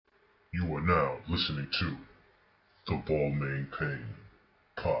You are now listening to the Ballmain Pain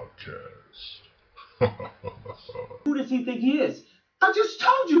Podcast. Who does he think he is? I just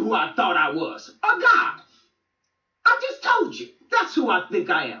told you who I thought I was. A god. I just told you. That's who I think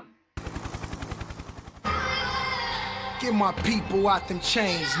I am. Get my people out them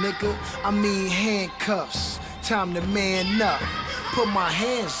chains, nigga. I mean handcuffs. Time to man up. Put my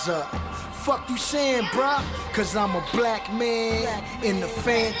hands up. Fuck you saying, bruh? Cause I'm a black man in the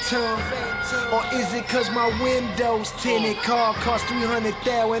Phantom. Or is it cause my windows tinted? Car cost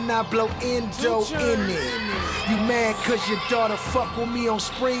 300,000 and I blow endo in it. You mad cause your daughter fuck with me on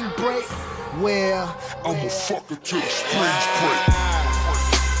spring break? Well, I'ma fuck her till the springs break.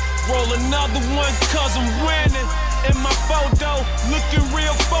 Roll another one cause I'm winning. In my photo, looking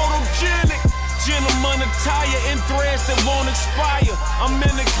real photogenic. Gentleman attire in threads that won't expire. I'm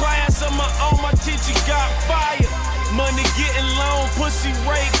in the class of my own, my teacher got fired. Money getting low, pussy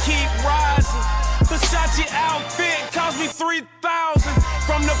rate keep rising. Versace outfit cost me 3,000.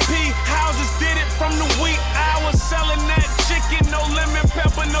 From the P houses, did it from the wheat hours. Selling that chicken, no lemon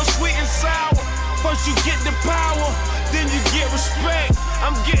pepper, no sweet and sour. First you get the power, then you get respect.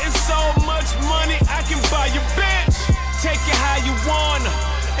 I'm getting so much money, I can buy your bitch. Take it how you wanna,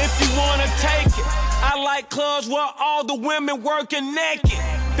 if you wanna take it. I like clubs where all the women working naked.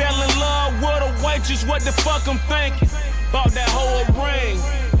 Fell in love with a waitress, what the fuck I'm thinking? Bought that whole ring,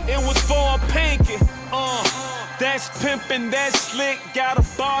 it was for a pinky. That's pimpin', that's slick. Got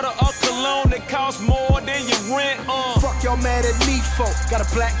a bottle of cologne that costs more than your rent. Fuck y'all mad at me for. Got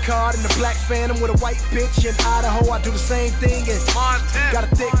a black card and a black Phantom with a white bitch in Idaho. I do the same thing in Montana. Got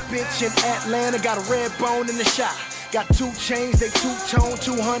a thick bitch in Atlanta. Got a red bone in the shop. Got 2 chains, they two-tone,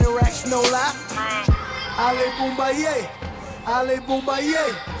 200 racks, no lie. Ale Boombaye, Ale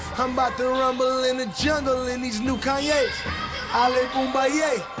Boombaye. I'm about to rumble in the jungle in these new Kanyes. Ale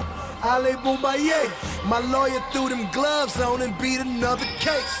Boombaye, Ale Boombaye. My lawyer threw them gloves on and beat another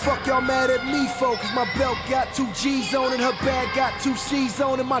case. Fuck y'all mad at me, folks. My belt got 2 G's on it, her bag got 2 C's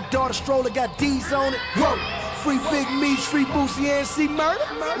on it. My daughter stroller got D's on it. Whoa. Free Big Meats, free Boosie, and see murder.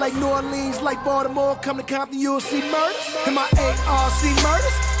 Like New Orleans, like Baltimore, come to Compton, you'll see murders. And my ARC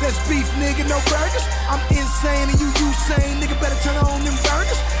murders, that's beef, nigga, no burgers. I'm insane and you Usain, nigga, better turn on them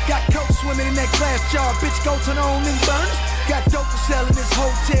burners. Got coke swimming in that glass jar, bitch, go turn on them burners. Got dope to sell in this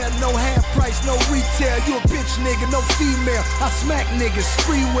hotel, no half price, no retail. You a bitch, nigga, no female. I smack niggas,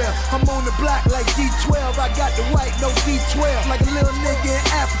 freeware. I'm on the block like D12, I got the white, no D12. Like a little nigga in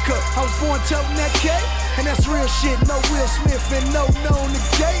Africa, I was born toting that K. And that's real shit, no Will Smith and no known the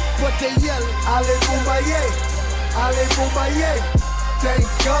gate. But they yelling, Ale Boombaye, Ale Boombaye. Thank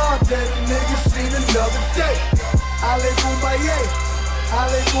God that a nigga seen another day. Ale Boombaye,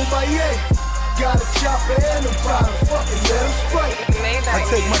 Ale Boombaye. Got a chopper and a bottle, fucking let him spray. I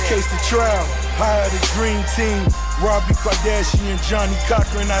take my case to trial, hire the dream team. Robbie Kardashian, Johnny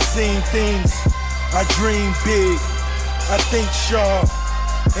Cochran, I seen things. I dream big, I think sharp.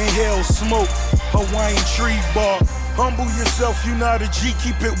 Inhale smoke, Hawaiian tree bark. Humble yourself, you not a G,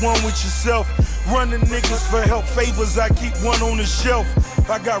 keep it one with yourself. Running niggas for help favors, I keep one on the shelf.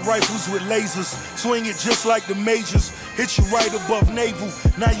 I got rifles with lasers, swing it just like the majors. Hit you right above navel,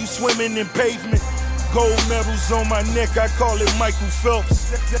 now you swimming in pavement. Gold medals on my neck, I call it Michael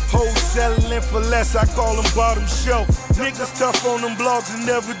Phelps. Hoes settling for less, I call them bottom shelf. Niggas tough on them blogs and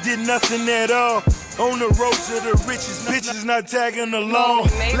never did nothing at all. On the road to the riches, bitches not tagging along.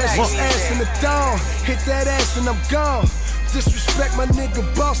 Bless my ass in the dawn, hit that ass and I'm gone. Disrespect my nigga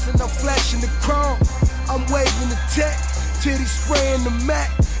boss and I'm flashing the chrome. I'm waving the tech, titty spraying the Mac.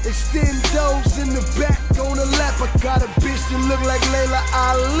 Extend those in the back on the lap. I got a bitch that look like Layla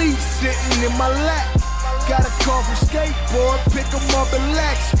Ali sitting in my lap. Got a car from skateboard, pick 'em up and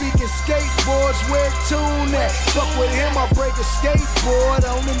lax. Speaking skateboards, where tune at? Fuck with him, I break a skateboard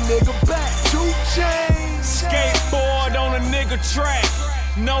on the nigga back. 2 chains. Skateboard on a nigga track.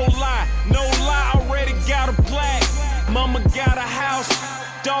 No lie, already got a plaque. Mama got a house,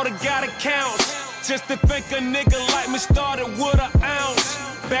 daughter got accounts. Just to think a nigga like me started with an ounce.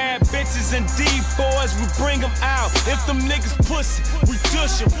 Bad bitches and D-boys, we bring them out. If them niggas pussy, we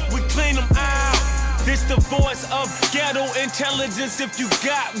dush them, we clean them out. This the voice of ghetto intelligence. If you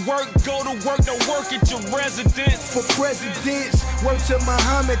got work, go to work, don't work at your residence. For presidents, word to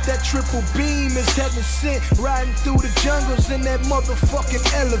Muhammad, that triple beam is heaven sent. Riding through the jungles in that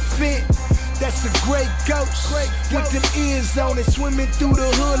motherfucking elephant. That's a great ghost, with them ears on it. Swimming through the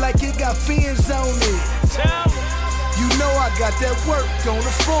hood like it got fins on it. You know I got that work on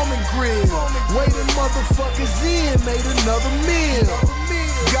the foreman grill. Waiting motherfuckers in, made another meal.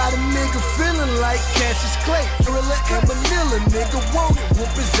 Got a nigga feeling like Cassius Clay. Thriller and Manila, nigga want it, whoop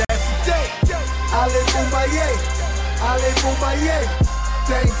his ass to Kumbaya, Ale Kumbaya.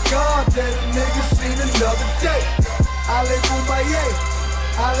 Thank God that a nigga seen another day. Ale Kumbaya,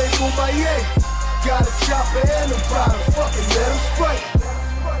 Ale Kumbaya. Got a chopper and a bottle, fucking let him spray.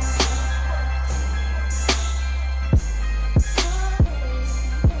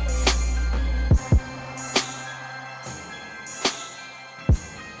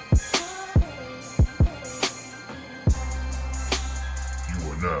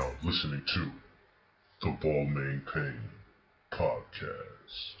 Now listening to the Balmain Pain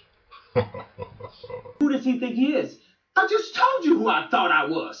podcast. Who does he think he is? I just told you who I thought I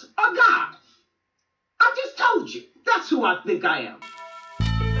was. A god. I just told you. That's who I think I am.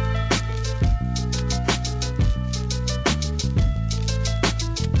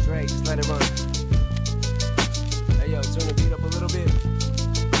 Great, just let it run. Hey yo, turn the beat up a little bit.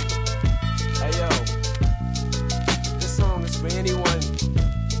 Hey yo, this song is for anyone.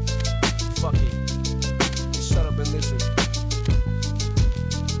 Fuck it. Just shut up and listen.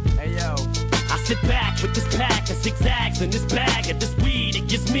 Hey yo. I sit back with this pack of zigzags and this bag of this weed. It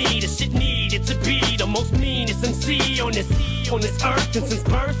gives me the shit needed to be the most meanest MC on this earth. And since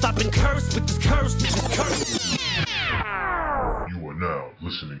birth, I've been cursed with this curse. You are now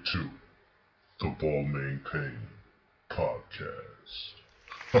listening to the Balmain Pain podcast.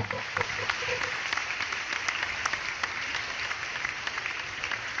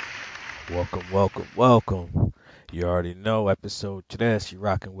 Welcome. You already know episode 3. You're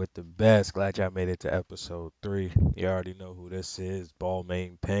rocking with the best. Glad y'all made it to episode 3. You already know who this is.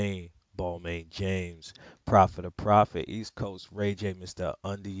 Balmain Pain, Balmain James, Prophet of Prophet, East Coast Ray J, Mr.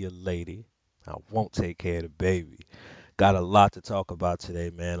 Under Your Lady. I won't take care of the baby. Got a lot to talk about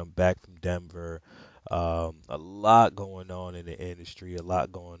today, man. I'm back from Denver. A lot going on in the industry, a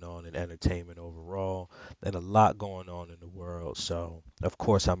lot going on in entertainment overall, and a lot going on in the world. So, of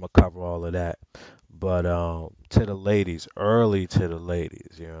course, I'm going to cover all of that. But to the ladies, early to the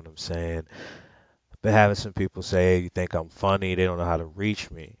ladies, you know what I'm saying? Been having some people say, hey, you think I'm funny? They don't know how to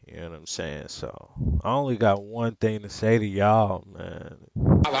reach me, you know what I'm saying? So, I only got one thing to say to y'all, man.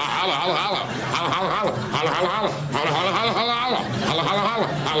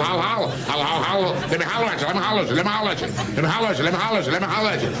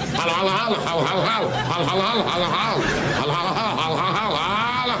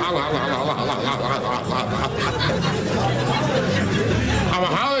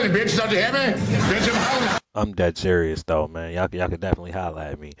 Bitch, don't you hear me? Bitch, I'm hollering. I'm dead serious though, man. Y'all can definitely holler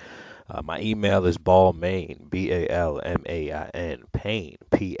at me. My email is Balmain, BALMAIN, Pain,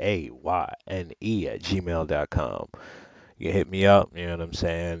 PAYNE at gmail.com. You can hit me up, you know what I'm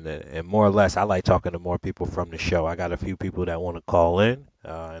saying? And more or less, I like talking to more people from the show. I got a few people that want to call in,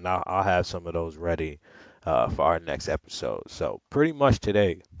 and I'll have some of those ready for our next episode. So pretty much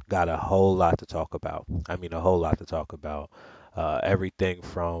today, got a whole lot to talk about. I mean, a whole lot to talk about. Everything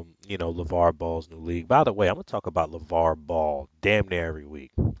from, LeVar Ball's new league. By the way, I'm going to talk about LeVar Ball damn near every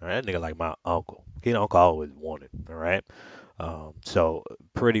week. All right? That nigga like my uncle. He uncle always wanted, all right? So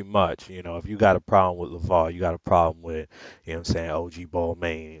pretty much, if you got a problem with LeVar, you got a problem with, OG Ball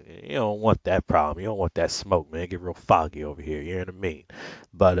Main. You don't want that problem. You don't want that smoke, man. It get real foggy over here. You know what I mean?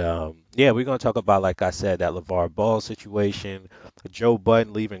 But, yeah, we're going to talk about, like I said, that LeVar Ball situation, Joe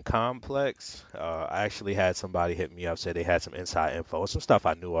Budden leaving Complex. I actually had somebody hit me up, said they had some inside info, some stuff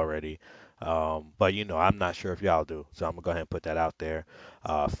I knew already. But I'm not sure if y'all do, so I'm gonna go ahead and put that out there.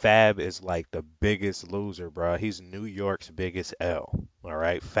 Fab is like the biggest loser, bro. He's New York's biggest L. All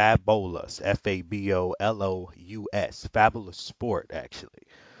right, Fabolous, Fabolous, Fabulous Sport, actually.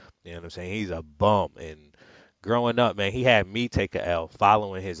 You know what I'm saying? He's a bum, and growing up, man, he had me take a L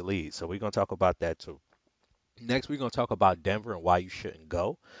following his lead. So we're gonna talk about that too. Next, we're gonna talk about Denver and why you shouldn't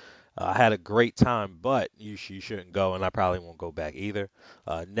go. I had a great time, but you shouldn't go, and I probably won't go back either.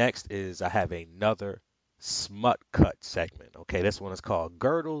 Next is I have another smut cut segment. Okay, this one is called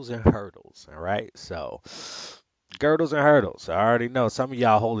Girdles and Hurdles. All right, so girdles and hurdles. I already know some of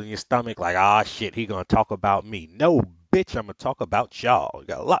y'all holding your stomach like, ah, shit, he gonna talk about me. No, bitch, I'm gonna talk about y'all. We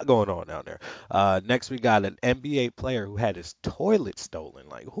got a lot going on down there. Next, we got an NBA player who had his toilet stolen.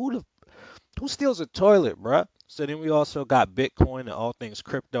 Like, who steals a toilet, bruh? So then we also got Bitcoin and all things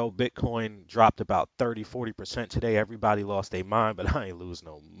crypto. Bitcoin dropped about 30-40% today. Everybody lost their mind, but I ain't lose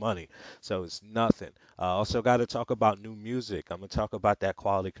no money. So it's nothing. Also got to talk about new music. I'm going to talk about that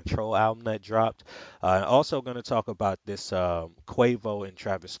Quality Control album that dropped. Also going to talk about this Quavo and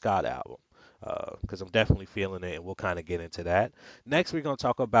Travis Scott album, because I'm definitely feeling it, and we'll kind of get into that. Next, we're going to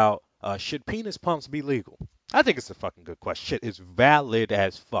talk about should penis pumps be legal? I think it's a fucking good question. Shit is valid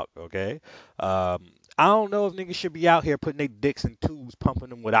as fuck, okay? I don't know if niggas should be out here putting their dicks in tubes, pumping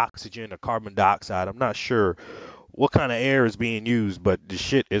them with oxygen or carbon dioxide. I'm not sure what kind of air is being used, but the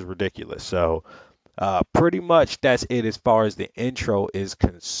shit is ridiculous. So pretty much that's it as far as the intro is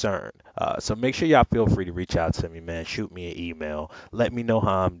concerned. So make sure y'all feel free to reach out to me, man. Shoot me an email. Let me know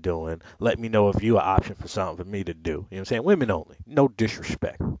how I'm doing. Let me know if you an option for something for me to do. You know what I'm saying? Women only. No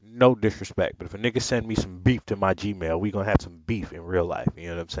disrespect. No disrespect. But if a nigga send me some beef to my Gmail, we gonna have some beef in real life. You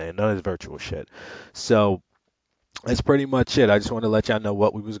know what I'm saying? None of this virtual shit. So that's pretty much it. I just want to let y'all know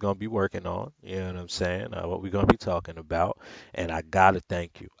what we was going to be working on. You know what I'm saying? What we're going to be talking about. And I got to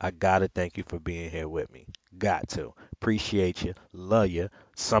thank you. I got to thank you for being here with me. Got to. Appreciate you. Love you.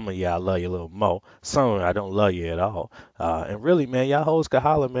 Some of y'all love you a little more. Some of y'all don't love you at all. And really, man, y'all hoes can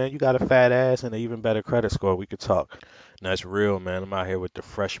holler, man. You got a fat ass and an even better credit score. We could talk. That's real, man. I'm out here with the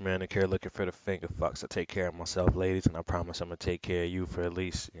fresh man care looking for the finger fucks. I take care of myself, ladies, and I promise I'm going to take care of you for at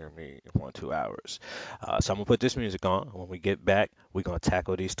least, you know what I mean, 1 2 hours. So I'm going to put this music on. When we get back, we're going to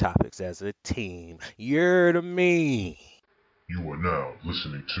tackle these topics as a team. You're to me. You are now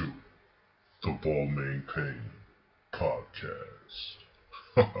listening to the Balmain Pain Podcast.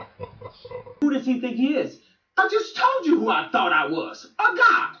 Who does he think he is? I just told you who I thought I was. A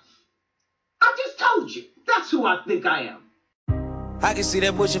god. I just told you. That's who I think I am. I can see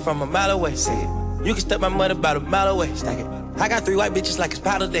that bullshit from a mile away. Say it. You can step my money about a mile away. Stack it. I got 3 white bitches like it's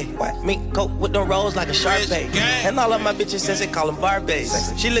powder day. What? Mink coat with them rolls like a Sharpay. And all of my bitches since they call them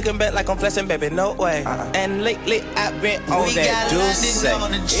Barbies. She looking back like I'm flexing, baby, no way. And lately I've been on that juice.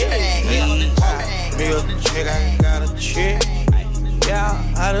 Me a chick, I got a chick.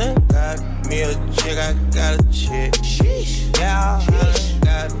 Yeah, I done got me a chick, I got a chick. Yeah, I done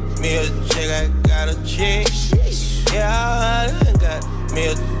got me a chick, I got a chick. Yeah, I done got me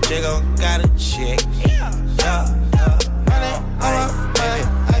a chick, I got a chick. Yeah, money on my money,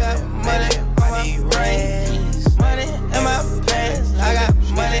 I got money on my rings. Money in my pants, I got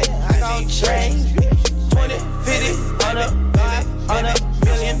money, I got change. 20, 50, 100, 500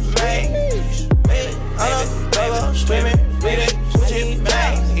 million, man. On a double, streaming, reading, switching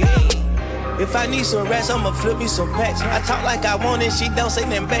bangs. If I need some rats, I'ma flip me some packs. I talk like I want it, she don't say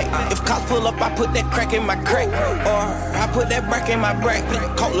nothing back. If cops pull up, I put that crack in my crack. Or I put that brack in my brack.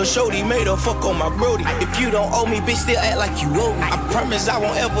 Call a shorty, made her fuck on my brody. If you don't owe me, bitch, still act like you owe me. I promise I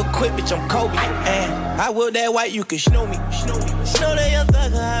won't ever quit, bitch, I'm Kobe. And I will that white, you can snow me. Snow that young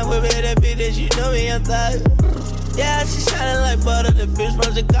thug, I will be that bitch that you know me, young thug. Yeah, she shining like butter, the bitch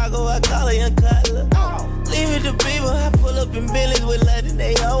from Chicago, I call her young Cutler. Leave it to people, I pull up in Billy's with London,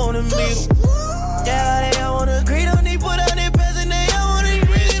 they all wanna meet them. Yeah, they all wanna agree, don't need put on their pants and they all wanna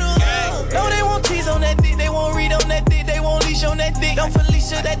read them. No, they won't tease on that dick, they won't read on that dick, they won't leash on that dick. Don't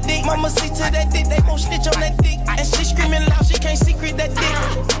Felicia that dick, mama see to that dick, they won't snitch on that dick. And she screaming loud, she can't secret that dick.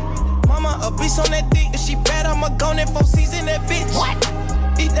 Mama a beast on that dick, if she bad, I'ma go in 4 seasons that bitch. What?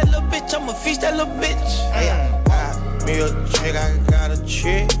 Eat that little bitch, I'ma feast that little bitch. Me a chick, I got a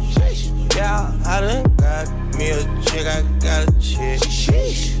chick. Yeah, I done got me a chick, I got a chick.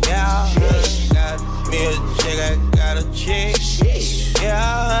 Yeah, I done got me a chick, I got a chick. Yeah,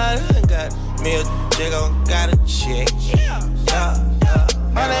 I done got me a chick, I got a chick. Yeah.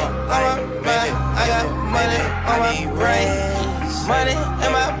 Money on my money, I got money on my rings. Money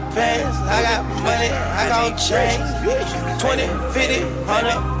in my pants, I got money, I got change. 20, 50,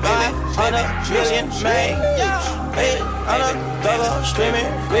 100, 500 million, man. Hey, on a double, streaming,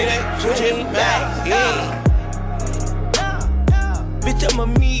 reading, switching back. Bitch, I'm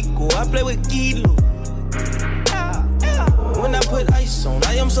amigo, I play with Kilo. When I put ice on,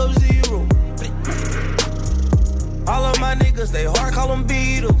 I am Sub-Zero. All of my niggas, they hard, call them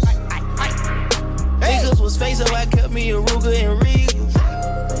Beatles. Niggas was facing, I kept me a Ruger and Regal.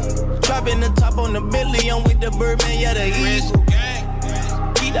 Dropping the top on the Bentley, I'm with the Birdman, yeah, the Eagle.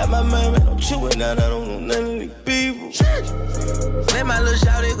 Keep that my man, I'm chewing out, I don't know none of these people. Let my little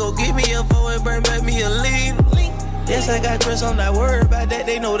shawty go get me a 4 and bring back me a lead. Yes, I got dress, I'm not worried about that.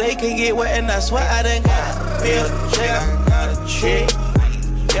 They know they can get wet, and I swear I done got me a chick, I got a chick.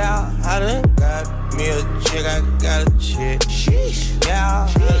 Yeah, I done got me a chick, I got a chick. Yeah,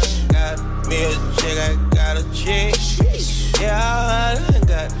 I done got me a chick, I got a chick. Yeah, I done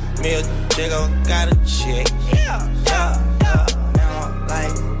got me a chick, I got a chick. Yeah. Now I'm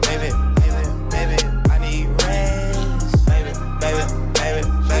like, baby, I need rest. Baby, I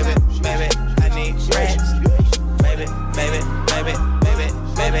need rest.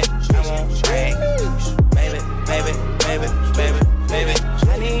 Baby, I want rest. Baby,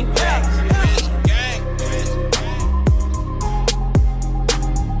 I need rest.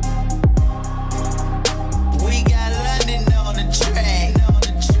 We got London on the track.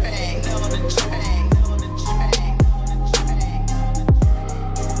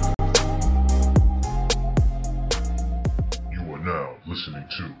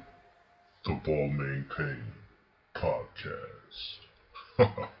 to the Ball Main Pain Podcast.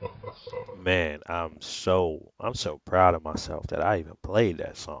 Man, I'm so proud of myself that I even played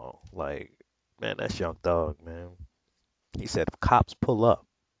that song. Like, man, that's Young Thug, man. He said, if cops pull up,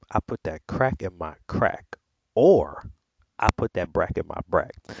 I put that crack in my crack, or I put that brack in my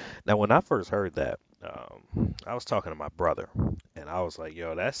brack. Now, when I first heard that, I was talking to my brother, and I was like,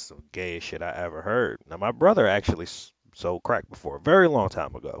 yo, that's some gayest shit I ever heard. Now, my brother actually sold crack before, a very long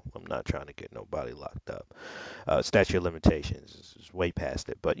time ago. I'm not trying to get nobody locked up. Statute of limitations is way past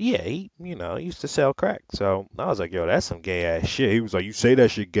it. But yeah, he used to sell crack. So I was like, yo, that's some gay ass shit. He was like, you say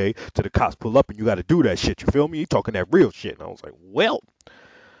that shit gay till the cops pull up and you got to do that shit. You feel me? You talking that real shit. And I was like, well,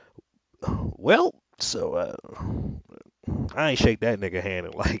 so I ain't shake that nigga hand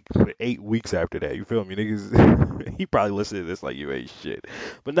in like 8 weeks after that. You feel me, niggas? He probably listened to this like you ain't shit.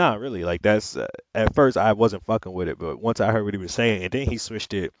 But nah, really, like that's at first I wasn't fucking with it, but once I heard what he was saying, and then he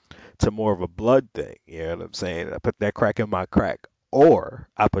switched it to more of a blood thing. You know what I'm saying? I put that crack in my crack, or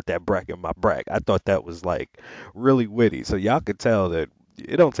I put that brack in my brack. I thought that was like really witty. So y'all could tell that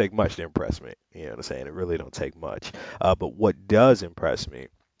it don't take much to impress me. You know what I'm saying? It really don't take much. But what does impress me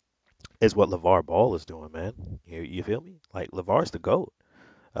is what LeVar Ball is doing, man. You feel me? Like LeVar's the GOAT.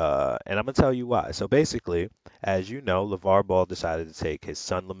 And I'm gonna tell you why. So basically, as you know, LeVar Ball decided to take his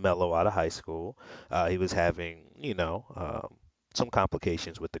son LaMelo out of high school. He was having, some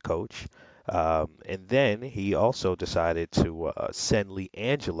complications with the coach. And then he also decided to send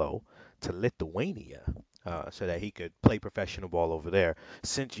LiAngelo to Lithuania. So that he could play professional ball over there.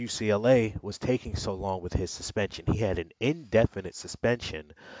 Since UCLA was taking so long with his suspension, he had an indefinite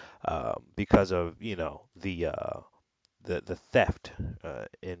suspension because of the theft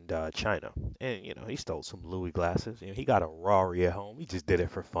in China, and he stole some Louis glasses. He got a Rari at home. He just did it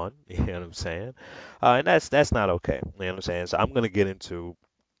for fun. You know what I'm saying? And that's not okay. You know what I'm saying? So I'm gonna get into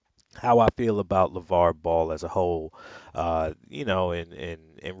how I feel about LeVar Ball as a whole, and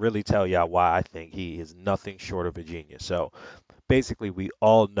really tell y'all why I think he is nothing short of a genius. So basically we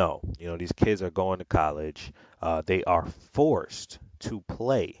all know, these kids are going to college. They are forced to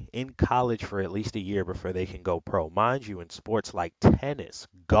play in college for at least a year before they can go pro. Mind you, in sports like tennis,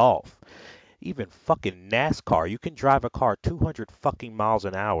 golf, even fucking NASCAR, you can drive a car 200 fucking miles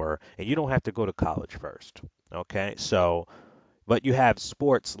an hour and you don't have to go to college first. Okay? So, but you have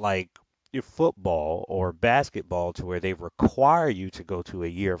sports like your football or basketball to where they require you to go to a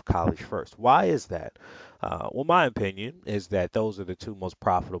year of college first. Why is that? Well, my opinion is that those are the two most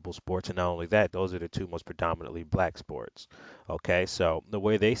profitable sports, and not only that, those are the two most predominantly black sports. Okay, so the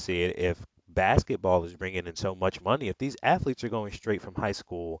way they see it, if basketball is bringing in so much money, if these athletes are going straight from high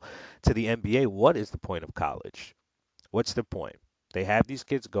school to the NBA, what is the point of college? What's the point? They have these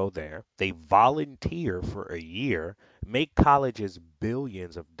kids go there, they volunteer for a year, make colleges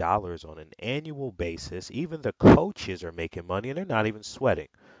billions of dollars on an annual basis. Even the coaches are making money and they're not even sweating.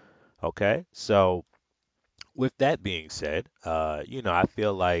 Okay? So, with that being said, I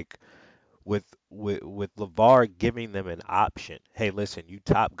feel like with LeVar giving them an option. Hey, listen, you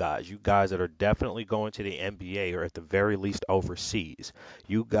top guys, you guys that are definitely going to the NBA or at the very least overseas,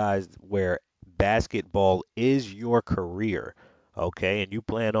 you guys where basketball is your career, okay, and you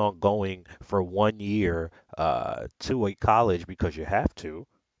plan on going for 1 year to a college because you have to,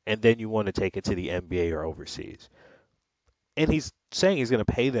 and then you want to take it to the NBA or overseas. And he's saying he's going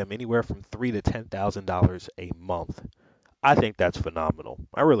to pay them anywhere from $3,000 to $10,000 a month. I think that's phenomenal.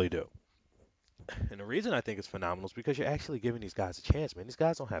 I really do. And the reason I think it's phenomenal is because you're actually giving these guys a chance, man. These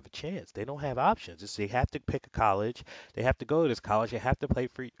guys don't have a chance. They don't have options. They have to pick a college. They have to go to this college. They have to play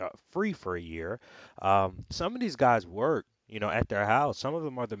free for a year. Some of these guys work, at their house. Some of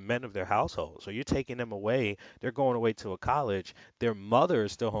them are the men of their household. So you're taking them away. They're going away to a college. Their mother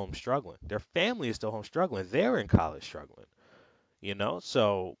is still home struggling. Their family is still home struggling. They're in college struggling.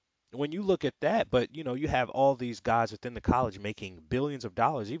 So when you look at that, but you have all these guys within the college making billions of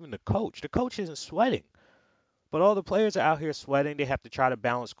dollars. Even the coach isn't sweating, but all the players are out here sweating. They have to try to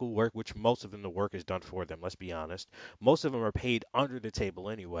balance schoolwork, which most of them the work is done for them. Let's be honest. Most of them are paid under the table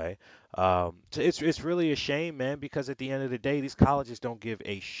anyway. So it's really a shame, man, because at the end of the day, these colleges don't give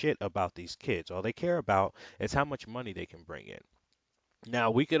a shit about these kids. All they care about is how much money they can bring in.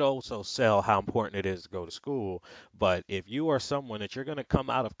 Now, we could also sell how important it is to go to school, but if you are someone that you're going to come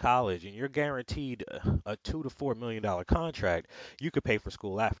out of college and you're guaranteed a $2 to $4 million contract, you could pay for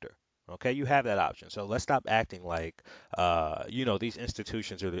school after. Okay, you have that option. So let's stop acting like, these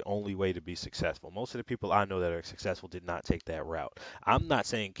institutions are the only way to be successful. Most of the people I know that are successful did not take that route. I'm not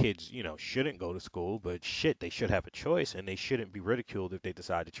saying kids, shouldn't go to school, but shit, they should have a choice and they shouldn't be ridiculed if they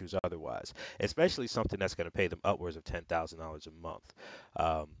decide to choose otherwise, especially something that's going to pay them upwards of $10,000 a month.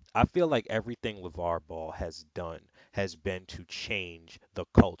 I feel like everything LeVar Ball has done has been to change the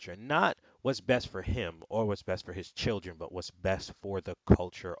culture, not what's best for him or what's best for his children, but what's best for the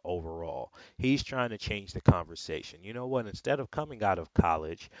culture overall. He's trying to change the conversation. You know what? Instead of coming out of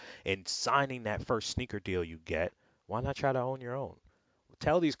college and signing that first sneaker deal you get, why not try to own your own?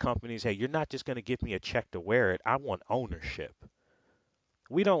 Tell these companies, hey, you're not just going to give me a check to wear it. I want ownership.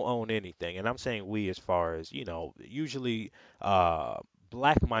 We don't own anything, and I'm saying we as far as usually uh,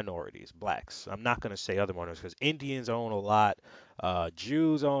 black minorities, blacks. I'm not going to say other minorities because Indians own a lot,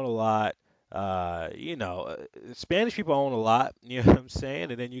 Jews own a lot. Spanish people own a lot. You know what I'm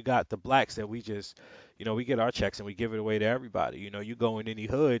saying? And then you got the blacks that we just, we get our checks and we give it away to everybody. You go in any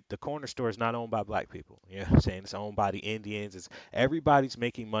hood, the corner store is not owned by black people. You know what I'm saying? It's owned by the Indians. It's everybody's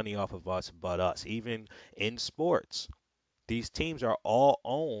making money off of us but us. Even in sports, these teams are all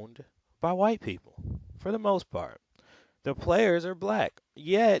owned by white people for the most part. The players are black.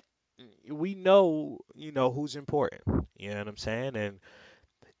 Yet we know, who's important. You know what I'm saying? And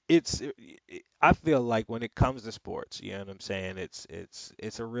it's I feel like when it comes to sports, you know what I'm saying,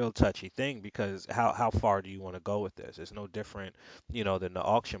 it's a real touchy thing because how far do you want to go with this? It's no different, than the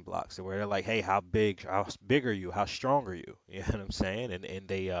auction blocks where they're like, hey, how big are you? How strong are you? You know what I'm saying? And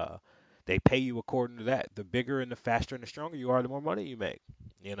they pay you according to that. The bigger and the faster and the stronger you are, the more money you make.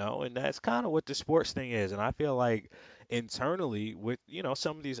 And that's kind of what the sports thing is. And I feel like internally with,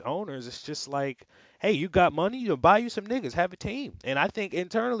 some of these owners, it's just like, hey, you got money, you'll buy you some niggas, have a team. And I think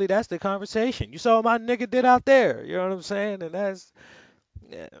internally that's the conversation. You saw what my nigga did out there. You know what I'm saying? And that's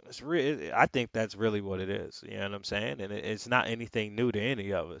yeah, I think that's really what it is. You know what I'm saying? And it's not anything new to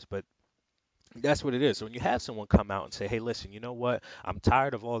any of us, but that's what it is. So when you have someone come out and say, "Hey, listen, you know what? I'm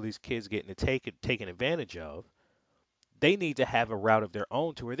tired of all these kids getting taken advantage of." They need to have a route of their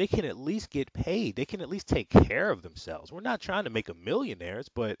own to where they can at least get paid. They can at least take care of themselves. We're not trying to make them millionaires,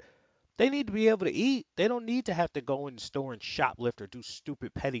 but they need to be able to eat. They don't need to have to go in the store and shoplift or do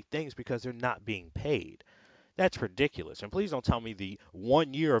stupid petty things because they're not being paid. That's ridiculous. And please don't tell me the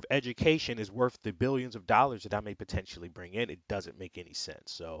 1 year of education is worth the billions of dollars that I may potentially bring in. It doesn't make any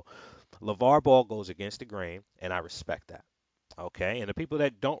sense. So LeVar Ball goes against the grain, and I respect that. Okay, and the people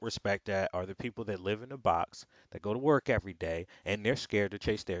that don't respect that are the people that live in a box, that go to work every day, and they're scared to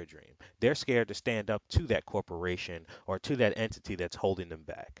chase their dream. They're scared to stand up to that corporation or to that entity that's holding them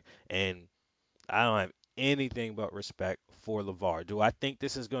back. And I don't have anything but respect for LeVar. Do I think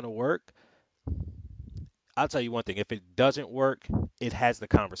this is going to work? I'll tell you one thing. If it doesn't work, it has the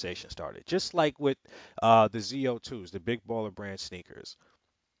conversation started. Just like with the ZO2s, the Big Baller Brand sneakers.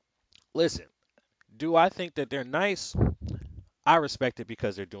 Listen, do I think that they're nice? I respect it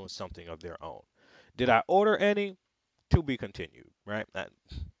because they're doing something of their own. Did I order any? To be continued, right?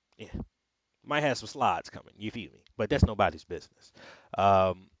 Yeah, might have some slides coming. You feel me? But that's nobody's business.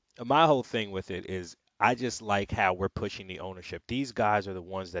 Um, my whole thing with it is I just like how we're pushing the ownership. These guys are the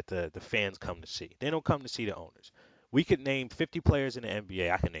ones that the fans come to see. They don't come to see the owners. We could name 50 players in the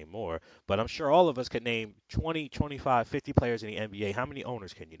NBA. I can name more, but I'm sure all of us could name 20, 25, 50 players in the NBA. How many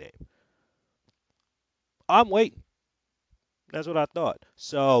owners can you name? I'm waiting. That's what I thought.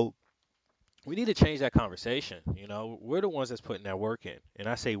 So we need to change that conversation. We're the ones that's putting that work in, and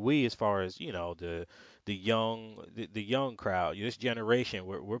I say we as far as the young crowd, this generation.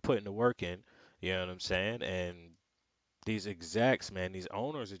 We're putting the work in. You know what I'm saying? And these execs, man, these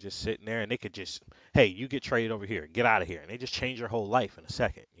owners are just sitting there, and they could just, hey, you get traded over here, get out of here, and they just change your whole life in a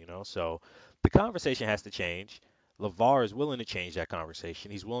second. So the conversation has to change. Lavar is willing to change that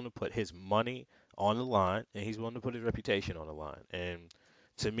conversation. He's willing to put his money on the line, and he's willing to put his reputation on the line. And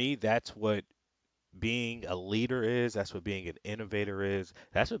to me, that's what being a leader is. That's what being an innovator is.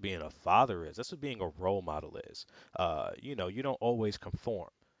 That's what being a father is. That's what being a role model is. You don't always conform.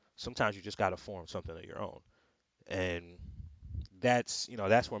 Sometimes you just got to form something of your own. And that's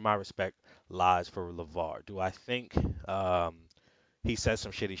where my respect lies for LeVar. Do I think he says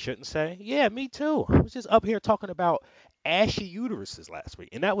some shit he shouldn't say? Yeah, me too. I was just up here talking about ashy uteruses last week,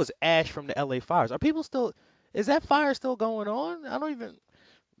 and that was ash from the LA fires. Are people still? Is that fire still going on? I don't even.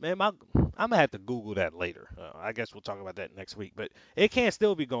 Man, I'm gonna have to Google that later. I guess we'll talk about that next week. But it can't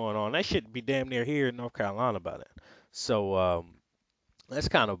still be going on. That should be damn near here in North Carolina by then. So that's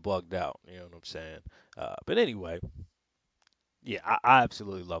kind of bugged out. You know what I'm saying? But anyway, Yeah, I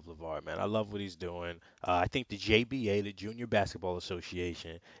absolutely love LeVar, man. I love what he's doing. I think the JBA, the Junior Basketball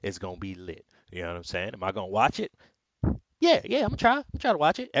Association, is gonna be lit. You know what I'm saying? Am I gonna watch it? Yeah, yeah, I'm gonna try. I'm trying to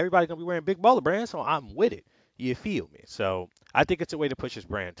watch it. Everybody's gonna be wearing big baller brands, so I'm with it. You feel me? So I think it's a way to push his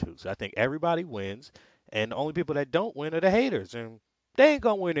brand too. So I think everybody wins, and the only people that don't win are the haters, and they ain't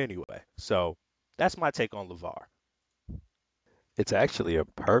gonna win anyway. So that's my take on LeVar. It's actually a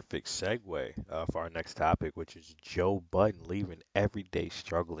perfect segue for our next topic, which is Joe Budden leaving everyday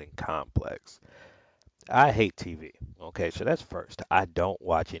struggling complex. I hate TV. Okay, so that's first. I don't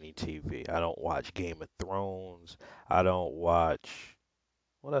watch any TV. I don't watch Game of Thrones. I don't watch.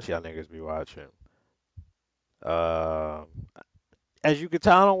 What else y'all niggas be watching? Uh, as you can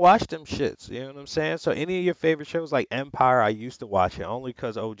tell, I don't watch them shits. You know what I'm saying? So any of your favorite shows like Empire, I used to watch it only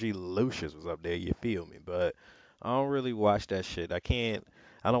because OG Lucius was up there. You feel me? But I don't really watch that shit. I can't.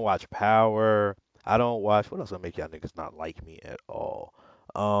 I don't watch Power. I don't watch. What else will make y'all niggas not like me at all?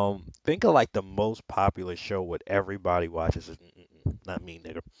 Think of like the most popular show what everybody watches is not me,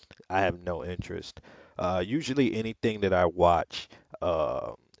 nigga. I have no interest. Usually anything that I watch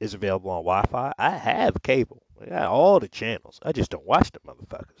is available on Wi-Fi. I have cable. I got all the channels. I just don't watch the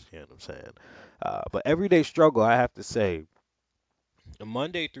motherfuckers. You know what I'm saying? But Everyday Struggle, I have to say,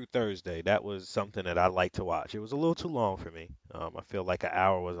 Monday through Thursday, that was something that I like to watch. It was a little too long for me. I feel like an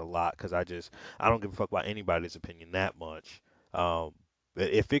hour was a lot because I don't give a fuck about anybody's opinion that much.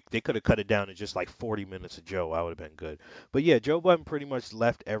 If they could have cut it down to just like 40 minutes of Joe, I would have been good. But yeah, Joe Budden pretty much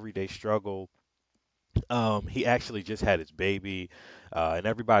left Everyday Struggle. He actually just had his baby, and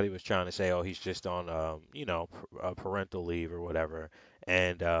everybody was trying to say, "Oh, he's just on, parental leave or whatever,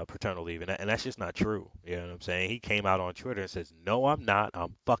 and paternal leave," and that's just not true. You know what I'm saying? He came out on Twitter and says, "No, I'm not.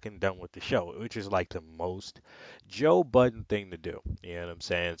 I'm fucking done with the show," which is like the most Joe Budden thing to do. You know what I'm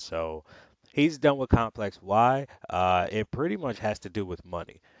saying? So he's done with Complex. Why? It pretty much has to do with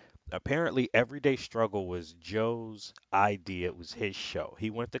money. Apparently, Everyday Struggle was Joe's idea. It was his show. He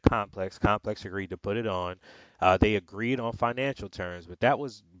went to Complex. Complex agreed to put it on. They agreed on financial terms, but that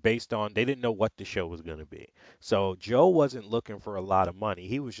was based on they didn't know what the show was going to be. So Joe wasn't looking for a lot of money.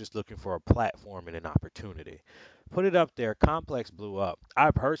 He was just looking for a platform and an opportunity. Put it up there. Complex blew up.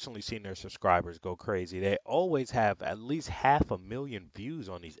 I've personally seen their subscribers go crazy. They always have at least 500,000 views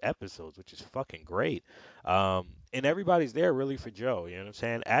on these episodes, which is fucking great. And everybody's there really for Joe. You know what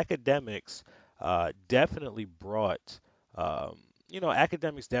I'm saying? Definitely brought, um,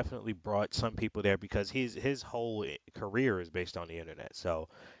 academics definitely brought some people there because his whole career is based on the internet. So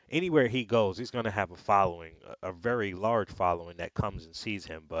anywhere he goes, he's going to have a following, a very large following that comes and sees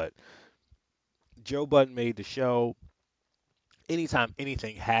him. But Joe Budden made the show. Anytime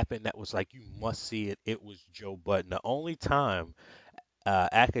anything happened that was like you must see it, it was Joe Budden. The only time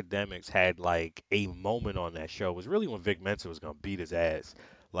academics had like a moment on that show was really when Vic Mensa was gonna beat his ass.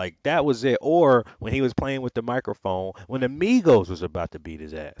 Like that was it. Or when he was playing with the microphone when the Migos was about to beat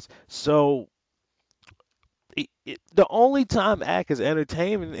his ass. So the only time Ack is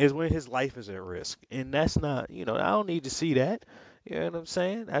entertainment is when his life is at risk, and that's not. I don't need to see that. You know what I'm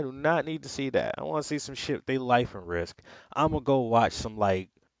saying? I do not need to see that. I want to see some shit. They life in risk. I'm gonna go watch some like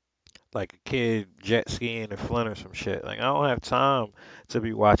a kid jet skiing in Flint or some shit. Like I don't have time to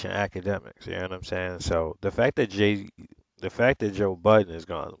be watching academics. You know what I'm saying? So the fact that Joe Budden is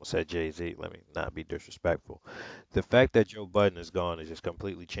gone, I said Jay Z. Let me not be disrespectful. The fact that Joe Budden is gone has just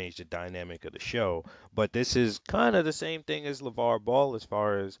completely changed the dynamic of the show. But this is kind of the same thing as LeVar Ball as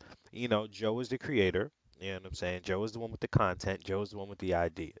far as Joe is the creator. You know what I'm saying? Joe is the one with the content. Joe is the one with the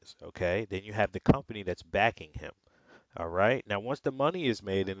ideas. Okay. Then you have the company that's backing him. All right. Now, once the money is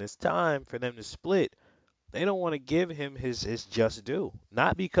made and it's time for them to split, they don't want to give him his just due.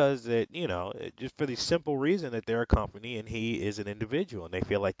 Not because just for the simple reason that they're a company and he is an individual and they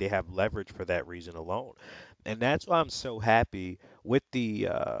feel like they have leverage for that reason alone. And that's why I'm so happy with the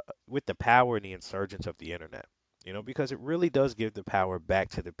power and the insurgence of the internet. Because it really does give the power back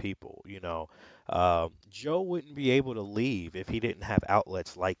to the people. Joe wouldn't be able to leave if he didn't have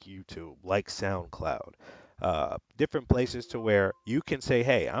outlets like YouTube, like SoundCloud, different places to where you can say,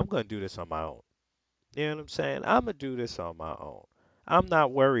 "Hey, I'm going to do this on my own." You know what I'm saying? I'm gonna do this on my own. I'm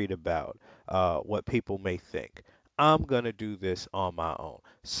not worried about what people may think. I'm gonna do this on my own.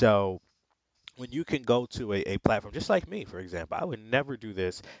 So when you can go to a platform just like me, for example, I would never do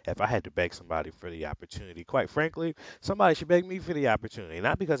this if I had to beg somebody for the opportunity. Quite frankly, somebody should beg me for the opportunity,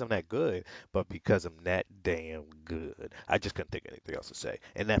 not because I'm that good, but because I'm that damn good. I just couldn't think of anything else to say,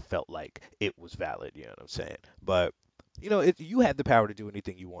 and that felt like it was valid. You know what I'm saying? But you have the power to do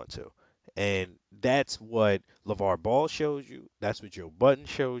anything you want to. And that's what LeVar Ball shows you. That's what Joe Budden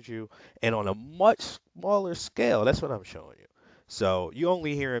shows you. And on a much smaller scale, that's what I'm showing you. So you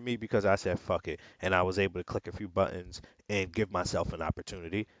only hearing me because I said fuck it, and I was able to click a few buttons and give myself an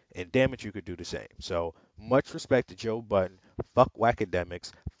opportunity. And damn it, you could do the same. So much respect to Joe Budden. Fuck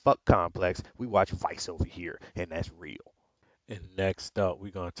Wacademics. Fuck Complex. We watch Vice over here, and that's real. And next up,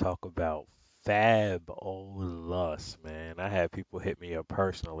 we're gonna talk about Fabolous, man. I had people hit me up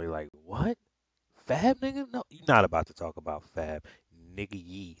personally, like, what? Fab, nigga? No, you're not about to talk about Fab. Nigga,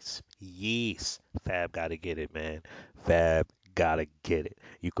 yes. Yes. Fab gotta get it, man. Fab gotta get it.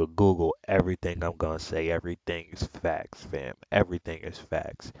 You could Google everything I'm gonna say. Everything is facts, fam. Everything is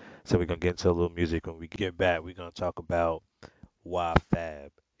facts. So we're gonna get into a little music. When we get back, we're gonna talk about why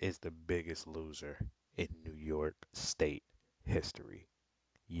Fab is the biggest loser in New York State history.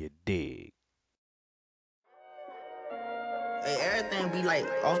 You dig? Hey, everything be like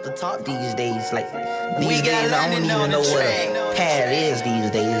off the top these days. Like these days, I don't even know what a pad is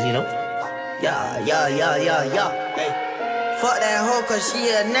these days. You know? Yeah. Hey. Fuck that hoe, cause she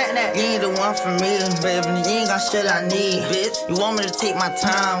a nat. You ain't the one for me, baby. You ain't got shit I need, bitch. You want me to take my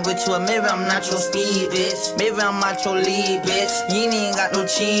time with you, or maybe I'm not your speed, bitch. Maybe I'm not your lead, bitch. You ain't got no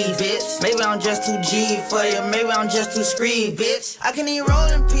cheese, bitch. Maybe I'm just too G for you, maybe I'm just too screed, bitch. I can even roll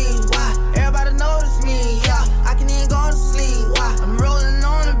in peace, why? Everybody notice me, yeah. I can even go to sleep, why? I'm rolling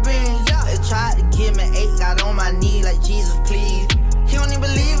on the beam, yeah. They tried to give me 8, got on my knee like Jesus, please. He don't even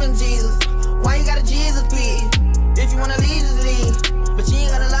believe in Jesus. Why you got a Jesus, please? If you wanna leave, just leave. But you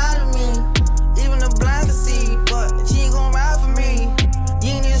ain't gotta lie to me. Even the blind can see. But you ain't gon' ride for me.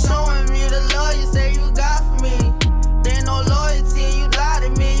 You ain't even showing me the love you say you got for me. There ain't no loyalty, you lie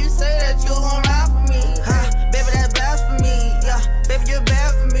to me. You say that you gon' ride for me. Baby, that's blasphemy. Yeah, baby, you're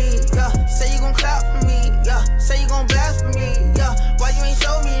bad for me. Yeah, say you gon' clap for me. Yeah, say you gon' blast for me. Yeah, why you ain't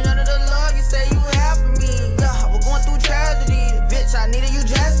show me none of the love you say you have for me? Yeah, we're going through tragedy. Bitch, I needed you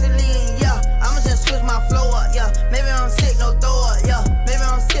drastically. Yeah, I'ma just switch my flow up. Yeah, maybe I'm sick, no throw up. Yeah, maybe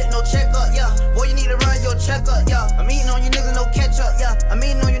I'm sick, no check up. Yeah, boy, you need to run your checkup. Yeah, I'm eating on you niggas, no catch up. Yeah, I'm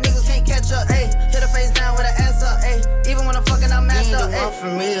eating on you niggas, can't catch up. Hey, hit a face down with an ass up. Hey, even when I'm fucking, I'm messed up. You ain't the one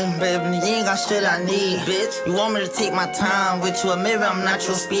for me, baby. You ain't got shit I need, bitch. You want me to take my time with you, or maybe I'm not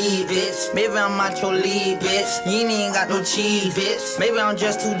your speed, bitch. Maybe I'm not your lead, bitch. You ain't got no cheese, bitch. Maybe I'm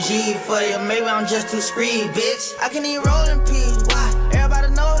just too G for you, maybe I'm just too screed, bitch. I can even roll in peace, why?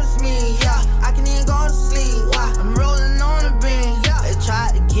 Everybody notice me, yeah. I can even go to sleep, why? I'm rolling on the beam, yeah. They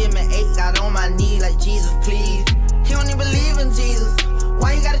tried to give me 8, got on my knee like Jesus, please. He don't even believe in Jesus.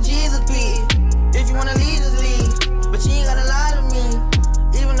 Why you got a Jesus, please? If you wanna leave, just leave. But you ain't gotta lie to me.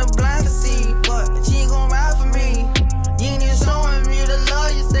 Even the blind can see, but you ain't gon' ride for me. You ain't even showing me the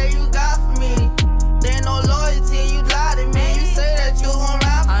love you say you got for me. There ain't no loyalty, you lie to me. You say that you gon'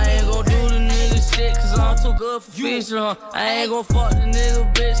 ride for me. I ain't gon' do the nigga shit, cause I'm too good for fishing, huh? I ain't gon' fuck the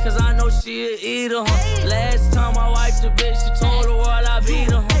nigga bitch, cause I know she a eater, huh? Last time I wiped the bitch, she told the world I beat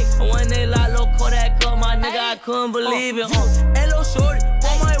her, huh? And when they lock low Kodak up, my nigga, I couldn't believe it, huh? Hello, shorty,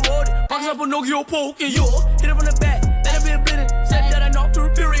 bought my road, box up a Nokia poke, and yo, hit it from the back, let it be a bleeding, said that I knocked her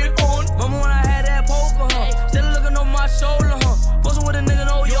period on. Mama, when I had that poker, huh? Still looking on my shoulder, huh? Posting with a nigga,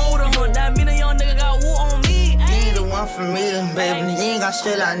 no Yoda, huh? That mean a young nigga got wool on me. You ain't the one for me, baby. You ain't got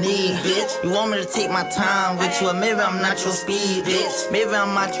shit I need, bitch. You want me to take my time with you, or maybe I'm not your speed, bitch. Maybe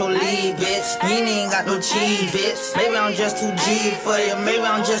I'm not your lead, bitch. You ain't got no cheese, bitch. Maybe I'm just too G for you, maybe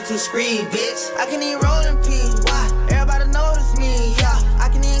I'm just too screed, bitch. I can even roll in peace, why? Everybody notice me, yeah. I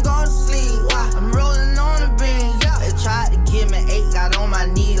can even go to sleep, why? I'm rolling on the beam, yeah. They tried to give me 8, got on my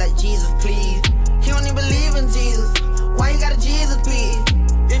knee like Jesus, please. He don't even believe in Jesus. Why you got a Jesus, please?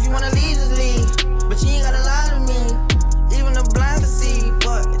 If you wanna leave, just leave. But you ain't gotta lie to me. Even the blind can see,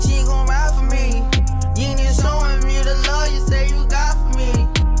 but you ain't gon' ride for me. You ain't even showing me the love you say you got for me.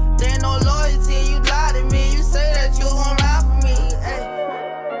 There ain't no loyalty, you lie to me. You say that you gon' ride for me. Hey.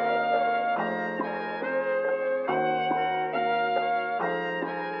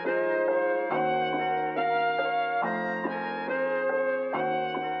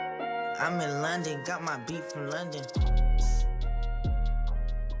 I'm in London, got my beat from London.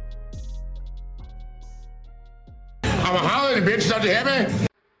 I'm a holiday, bitch, don't you hear me?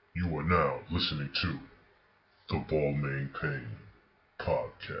 You are now listening to the Balmain Pain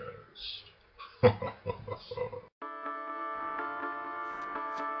Podcast. Know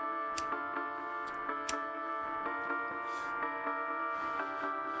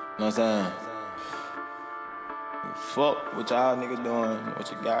what I'm saying? Fuck what y'all niggas doing,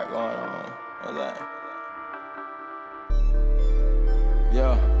 what you got going on. Know what I'm saying?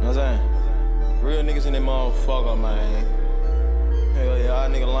 Yeah, know what I'm saying? Real niggas in that motherfucker, man. Hell yeah, y'all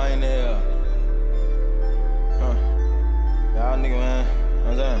nigga lying there. Y'all nigga, man. Know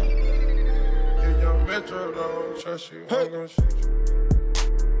what I'm saying? Metro, don't trust you. I'm gonna shoot you.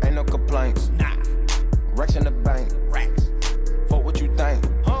 Ain't no complaints. Nah. Racks in the bank. Racks. Fuck what you think.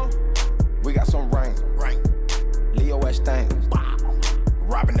 Huh? We got some rank. Rank. Leo S. Stank. Wow.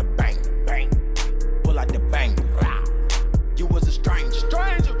 Robbing the bank. Bang. Pull out the bank. Wow. You was a stranger.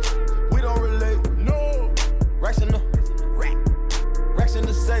 We don't relate. No. Racks in the rack. Racks in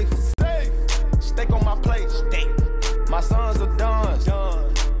the safe. Steak on my plate. Steak. My sons are done.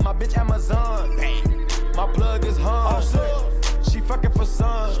 My bitch Amazon. Bang. My plug is Hun. She fucking for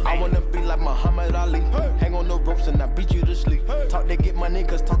sons. I wanna be like Muhammad Ali. Hang on the ropes and I beat you to sleep. Talk to get money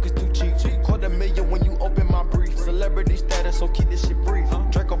cause talk is too cheap. $250,000 when you open my brief. Celebrity status, so keep this shit brief.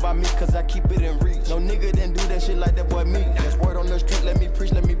 Draco by me cause I keep it in reach. No nigga didn't do that shit like that boy me. There's word on the street, let me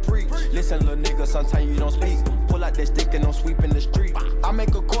preach. Listen little nigga, sometimes you don't speak. Pull out that stick and don't sweep in the street. I make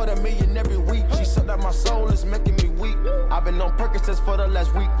 $250,000 every week. She sucked out my soul, it's making me weak. I've been on Percocets for the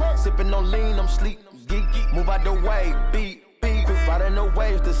last week. Sipping on lean, I'm sleep. Geek, move out the way, beat. Riding the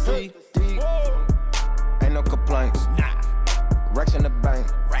waves to see deep. Ain't no complaints. Nah. Racks in the bank.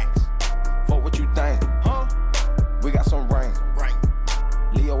 Racks. Fuck what you think. Huh? We got some rank. Rank.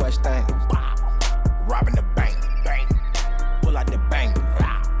 Leo S. Stank. Wow. Robbing the bank. Bang. Pull out the bank.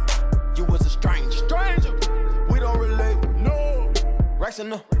 Wow. You was a stranger. We don't relate. No. Racks in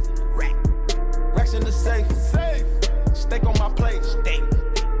the rack. Racks in the safe. Steak on my plate. Steak.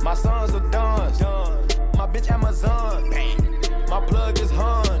 My sons are done. My bitch Amazon. Bang. My plug is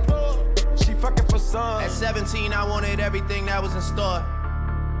Hun. She fucking for son. At 17, I wanted everything that was in store.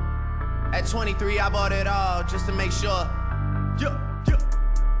 At 23, I bought it all just to make sure.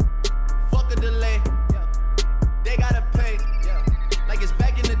 Fuck a delay. They gotta pay. Like it's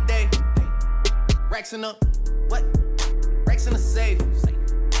back in the day. Racks in the what? Racks in the safe.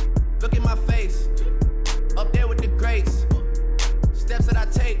 Look at my face. Up there with the greats. Steps that I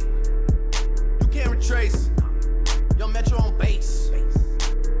take. You can't retrace. Yo, Metro on base.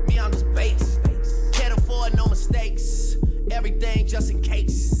 Me on this base. Can't afford no mistakes. Everything just in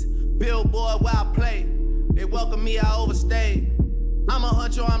case. Billboard where I play. They welcome me, I overstay. I'm a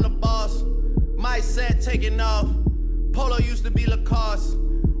huncho, I'm the boss. My set taking off. Polo used to be Lacoste.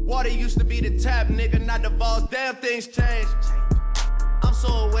 Water used to be the tap, nigga, not the boss. Damn, things change. I'm so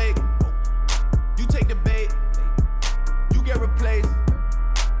awake. You take the bait. You get replaced.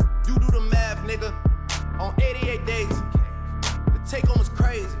 You do the math, nigga. On 88 days, the take home was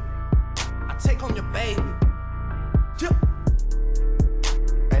crazy. I take home your baby.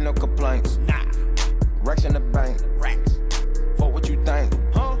 Ain't no complaints. Nah. Racks in the bank. Racks. Fuck what you think.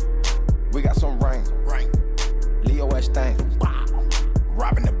 Huh? We got some rank. Rank. Leo S. Stank. Wow.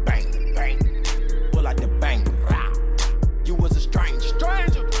 Robbing the bank. Bang. Pull out the bank. Wow. You was a stranger.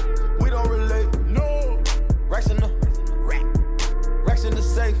 We don't relate. No. Racks in the rack. Racks in the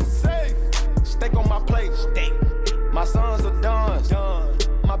safe. Steak on my plate. Steak. My sons are done.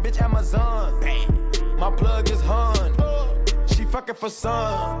 My bitch Amazon. Bang. My plug is Hun. She fucking for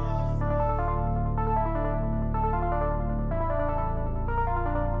son.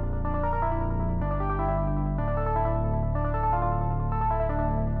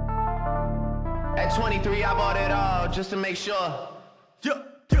 At 23, I bought it all just to make sure.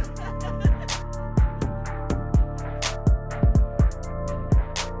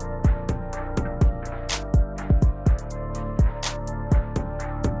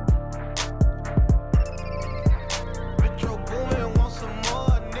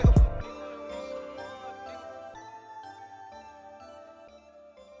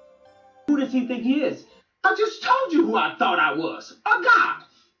 Who does he think he is? I just told you who I thought I was. A god.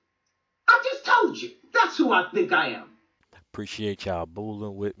 I just told you. That's who I think I am. Appreciate y'all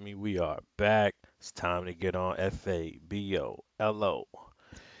booling with me. We are back. It's time to get on Fabolous.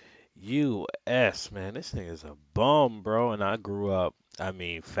 Man, this thing is a bum, bro. And I grew up, I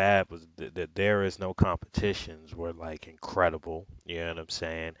mean, Fab was, there is no competitions were like incredible. You know what I'm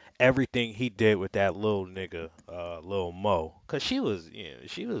saying? Everything he did with that little nigga, Lil Mo, cause she was a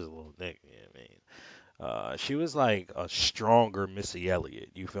little nigga, you know what I mean? She was like a stronger Missy Elliott,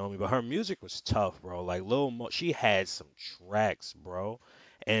 you feel me? But her music was tough, bro. Like Lil Mo, she had some tracks, bro.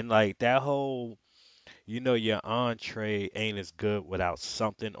 And like that whole, your entree ain't as good without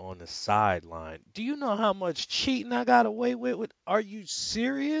something on the sideline. Do you know how much cheating I got away with? Are you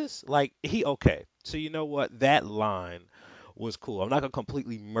serious? Like okay. So you know what? That line was cool. I'm not gonna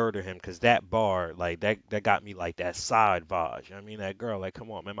completely murder him because that bar, like that got me like that side vibe. I mean, that girl, like, come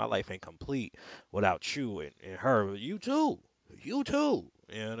on, man, my life ain't complete without you and her. You too. You too.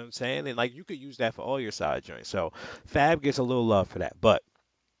 You know what I'm saying? And like you could use that for all your side joints. So Fab gets a little love for that. But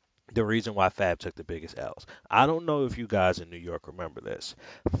the reason why Fab took the biggest L's. I don't know if you guys in New York remember this.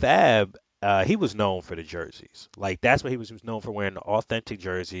 Fab he was known for the jerseys. Like that's what he was known for, wearing the authentic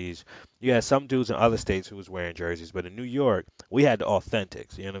jerseys. You had some dudes in other states who was wearing jerseys, but in New York, we had the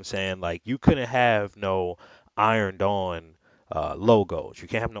authentics. You know what I'm saying? Like you couldn't have no ironed on logos. You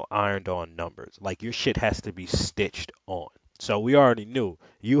can't have no ironed on numbers. Like your shit has to be stitched on. So we already knew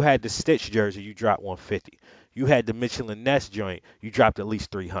you had the stitch jersey, you dropped 150. You had the Michelin Ness joint, you dropped at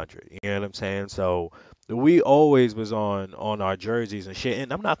least 300. You know what I'm saying? So we always was on our jerseys and shit.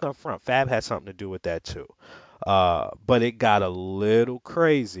 And I'm not gonna front. Fab had something to do with that too. But it got a little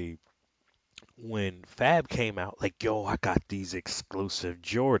crazy when Fab came out. Like, yo, I got these exclusive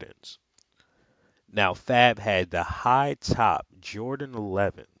Jordans. Now Fab had the high top Jordan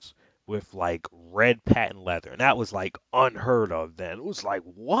 11s with like red patent leather, and that was like unheard of then. It was like,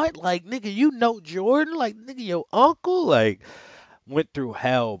 what? Like, nigga, you know Jordan? Like, nigga, your uncle? Like, went through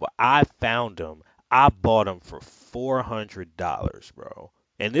hell, but I found them. I bought them for $400, bro.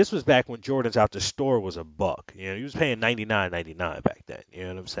 And this was back when Jordan's out the store was a buck. You know, he was paying 99.99 back then. You know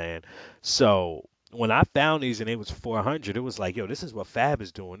what I'm saying? So when I found these and it was 400, it was like, yo, this is what Fab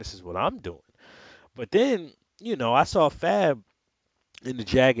is doing. This is what I'm doing. But then, I saw Fab in the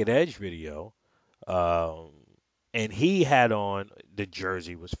Jagged Edge video. Um, and he had on the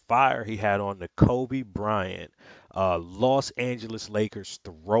jersey was fire. He had on the Kobe Bryant, Los Angeles Lakers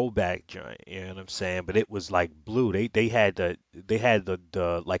throwback joint. You know what I'm saying? But it was like blue. They had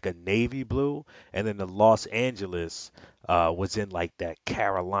the like a navy blue, and then the Los Angeles was in like that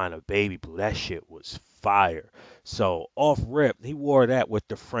Carolina baby blue. That shit was fire. So off rip, he wore that with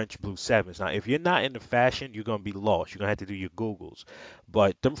the French blue sevens. Now, if you're not into fashion, you're gonna be lost. You're gonna have to do your Googles.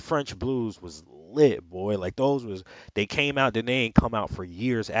 But them French blues was lit, boy. Like those was they came out, then they ain't come out for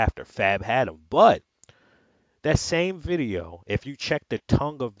years after Fab had them. But that same video, if you check the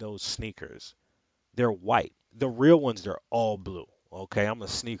tongue of those sneakers, they're white. The real ones, they're all blue. Okay, I'm a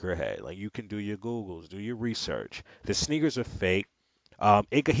sneakerhead. Like you can do your Googles, do your research. The sneakers are fake.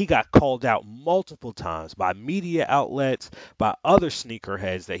 He got called out multiple times by media outlets, by other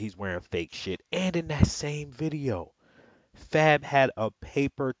sneakerheads that he's wearing fake shit. And in that same video, Fab had a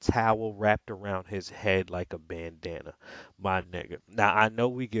paper towel wrapped around his head like a bandana, my nigga. Now I know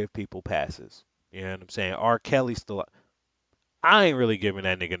we give people passes. You know what I'm saying? R. Kelly still. I ain't really giving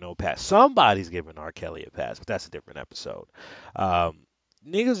that nigga no pass. Somebody's giving R. Kelly a pass, but that's a different episode. Um,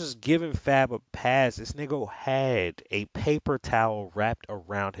 Niggas was giving Fab a pass. This nigga had a paper towel wrapped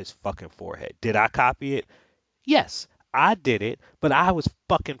around his fucking forehead. Did I copy it? Yes, I did it, but I was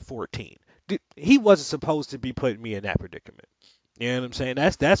fucking 14. He wasn't supposed to be putting me in that predicament. You know what I'm saying?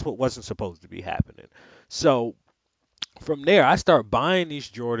 That's what wasn't supposed to be happening. So from there, I start buying these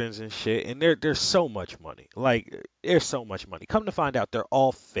Jordans and shit, and there's so much money. Like, there's so much money. Come to find out, they're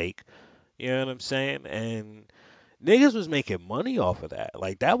all fake. You know what I'm saying? And niggas was making money off of that.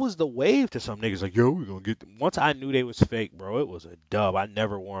 Like that was the wave to some niggas. Like, yo, we gonna get them. Once I knew they was fake, bro, it was a dub. I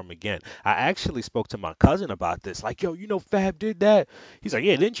never wore them again. I actually spoke to my cousin about this. Like, yo, Fab did that. He's like,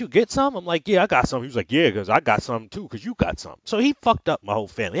 yeah, didn't you get some? I'm like, yeah, I got some. He was like, yeah, because I got some too, because you got some. So he fucked up my whole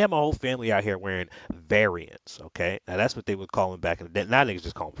family. He had my whole family out here wearing variants. Okay, now that's what they would call them back in the day. Now niggas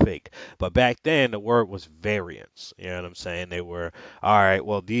just call them fake. But back then the word was variants. You know what I'm saying? They were all right.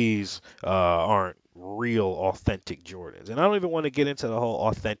 Well, these aren't real authentic Jordans. And I don't even want to get into the whole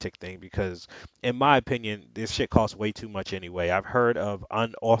authentic thing because in my opinion, this shit costs way too much anyway. I've heard of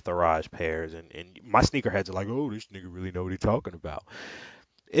unauthorized pairs and my sneakerheads are like, oh, this nigga really know what he's talking about.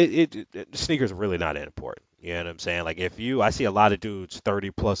 Sneakers are really not that important. You know what I'm saying? Like I see a lot of dudes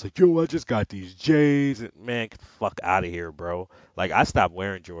 30 plus like, yo, I just got these J's. And, man, get the fuck out of here, bro. Like I stopped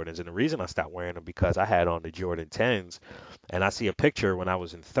wearing Jordans, and the reason I stopped wearing them because I had on the Jordan 10s, and I see a picture when I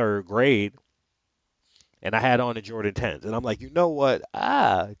was in third grade, and I had on the Jordan 10s, and I'm like, you know what?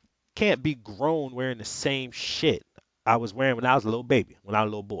 I can't be grown wearing the same shit I was wearing when I was a little baby, when I was a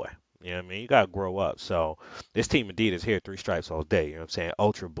little boy. You know what I mean? You gotta grow up. So this Team Adidas here, three stripes all day. You know what I'm saying?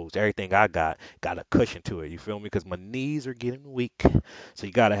 Ultra Boost, everything I got a cushion to it. You feel me? Because my knees are getting weak. So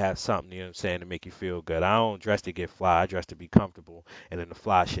you gotta have something. You know what I'm saying? To make you feel good. I don't dress to get fly. I dress to be comfortable. And then the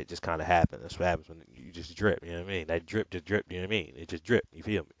fly shit just kind of happens. That's what happens when you just drip. You know what I mean? That drip just drip. You know what I mean? It just drip. You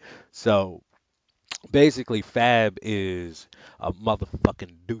feel me? So basically, Fab is a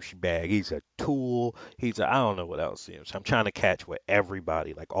motherfucking douchebag. He's a tool. I don't know what else he is. I'm trying to catch with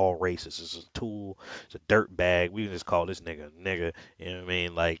everybody, like all races. Is a tool. It's a dirt bag. We can just call this nigga a nigga. You know what I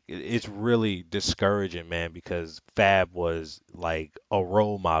mean? Like, it's really discouraging, man, because Fab was like a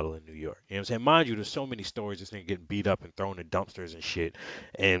role model in New York. You know what I'm saying? Mind you, there's so many stories this nigga getting beat up and thrown in dumpsters and shit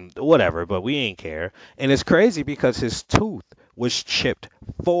and whatever, but we ain't care. And it's crazy because his tooth was chipped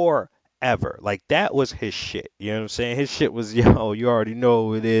 4 ever. Like that was his shit. You know what I'm saying? His shit was, yo, you already know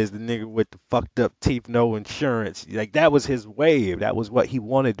who it is, the nigga with the fucked up teeth, no insurance. Like that was his wave. That was what he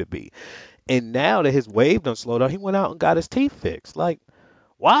wanted to be. And now that his wave done slowed down, he went out and got his teeth fixed. Like,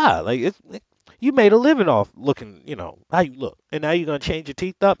 why? Like you made a living off looking, how you look. And now you're gonna change your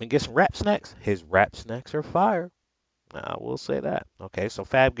teeth up and get some rap snacks? His rap snacks are fire. I will say that. Okay, so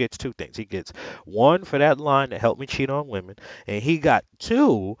Fab gets two things. He gets one for that line that helped me cheat on women, and he got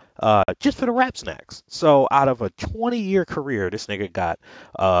two just for the rap snacks. So out of a 20-year career, this nigga got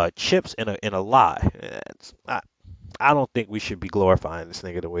chips in a lie. I don't think we should be glorifying this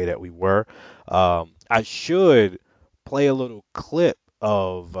nigga the way that we were. I should play a little clip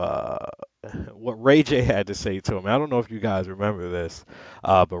of what Ray J had to say to him. I don't know if you guys remember this,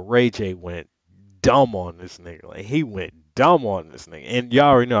 but Ray J went dumb on this nigga. Like he went dumb on this nigga. And y'all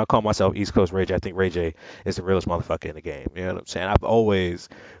already know I call myself East Coast Ray J. I think Ray J is the realest motherfucker in the game. You know what I'm saying? I've always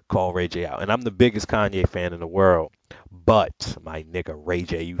called Ray J out. And I'm the biggest Kanye fan in the world. But my nigga Ray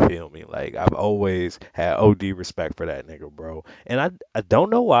J, you feel me? Like I've always had OD respect for that nigga, bro. And I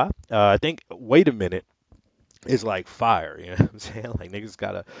don't know why. I think Wait a Minute is like fire, you know what I'm saying? Like niggas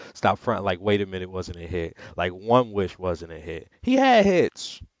gotta stop front like Wait a Minute wasn't a hit. Like One Wish wasn't a hit. He had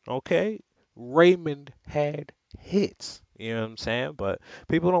hits, okay? Raymond had hits. You know what I'm saying? But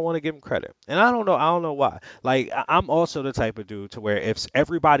people don't want to give him credit. And I don't know why. Like I'm also the type of dude to where if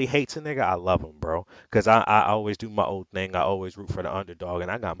everybody hates a nigga, I love him, bro. Cause I always do my old thing. I always root for the underdog and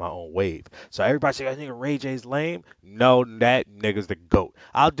I got my own wave. So everybody say, I think Ray J's lame. No, that nigga's the GOAT.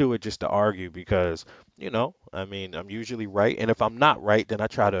 I'll do it just to argue because, I mean, I'm usually right. And if I'm not right, then I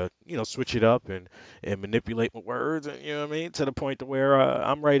try to, switch it up and manipulate my words and you know what I mean, to the point to where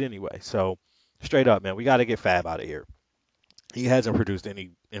I'm right anyway. So straight up, man, we got to get Fab out of here. He hasn't produced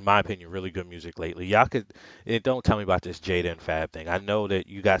any, in my opinion, really good music lately. Y'all don't tell me about this Jada and Fab thing. I know that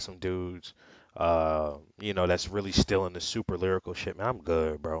you got some dudes, that's really still in the super lyrical shit, man. I'm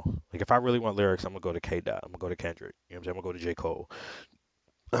good, bro. Like, if I really want lyrics, I'm gonna go to K. Dot. I'm gonna go to Kendrick. You know what I'm saying? I'm gonna go to J. Cole.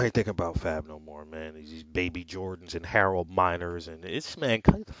 I ain't thinking about Fab no more, man. These Baby Jordans and Harold Miners and it's, man,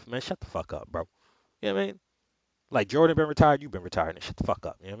 shut the fuck up, bro. You know what I mean? Like Jordan been retired, you've been retired, and shut the fuck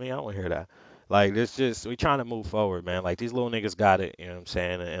up. You know what I mean? I don't want to hear that. Like it's just we trying to move forward, man. Like these little niggas got it, you know what I'm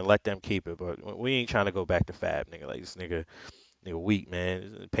saying, and let them keep it. But we ain't trying to go back to Fab, nigga. Like this nigga weak,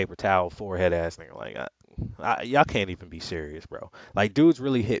 man. Paper towel, forehead ass nigga. Like y'all can't even be serious, bro. Like dudes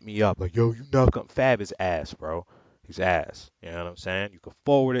really hit me up, like yo, you knock up Fab is ass, bro. He's ass. You know what I'm saying? You can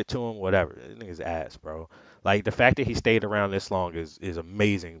forward it to him, whatever. This nigga's ass, bro. Like the fact that he stayed around this long is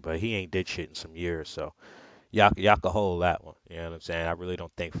amazing, but he ain't did shit in some years, so. Y'all can hold that one. You know what I'm saying? I really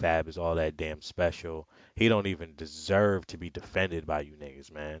don't think Fab is all that damn special. He don't even deserve to be defended by you niggas,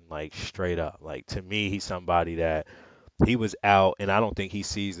 man. Like straight up. Like to me, he's somebody that he was out, and I don't think he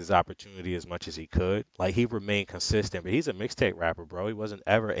sees his opportunity as much as he could. Like he remained consistent, but he's a mixtape rapper, bro. He wasn't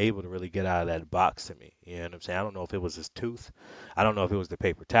ever able to really get out of that box to me. You know what I'm saying? I don't know if it was his tooth. I don't know if it was the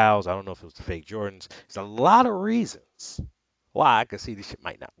paper towels. I don't know if it was the fake Jordans. There's a lot of reasons why I could see this shit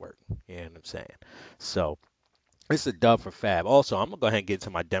might not work. You know what I'm saying? So. It's a dub for Fab. Also, I'm gonna go ahead and get to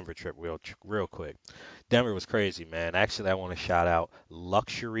my Denver trip real quick. Denver was crazy, man. Actually, I want to shout out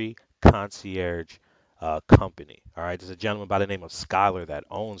Luxury Concierge Company. All right, there's a gentleman by the name of Skylar that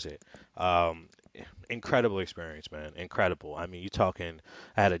owns it. Um, Incredible experience, man. Incredible. I mean, you talking,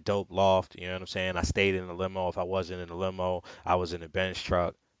 I had a dope loft, you know what I'm saying? I stayed in the limo. If I wasn't in the limo, I was in a Benz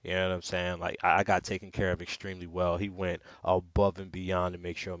truck. You know what I'm saying? Like, I got taken care of extremely well. He went above and beyond to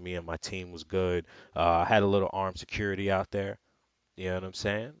make sure me and my team was good. I had a little armed security out there. You know what I'm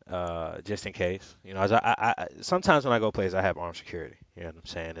saying? Just in case. You know, as sometimes when I go places, I have armed security. You know what I'm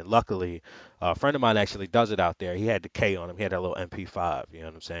saying? And luckily, a friend of mine actually does it out there. He had the K on him. He had that little MP5. You know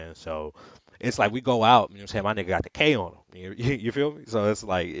what I'm saying? So it's like we go out. You know what I'm saying? My nigga got the K on him. You feel me? So it's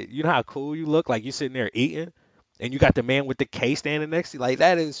like, you know how cool you look? Like you sitting there eating, and you got the man with the K standing next to you. Like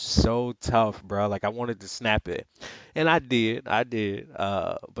that is so tough, bro. Like I wanted to snap it, and I did.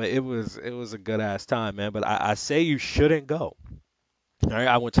 But it was a good ass time, man. But I say you shouldn't go. All right,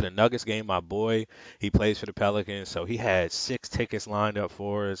 I went to the Nuggets game. My boy, he plays for the Pelicans, so he had 6 tickets lined up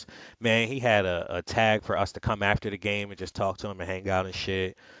for us. Man, he had a tag for us to come after the game and just talk to him and hang out and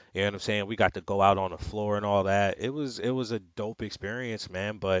shit. You know what I'm saying? We got to go out on the floor and all that. It was a dope experience,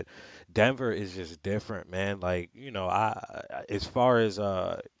 man. But Denver is just different, man. Like, as far as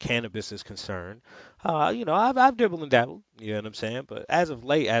cannabis is concerned, I've dabbled and dabbled. You know what I'm saying? But as of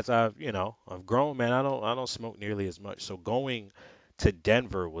late, as I've grown, man, I don't smoke nearly as much. So going to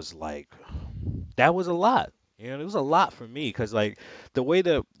Denver was like that was a lot. You know, it was a lot for me because like the way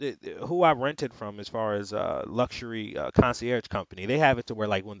who I rented from as far as luxury concierge company, they have it to where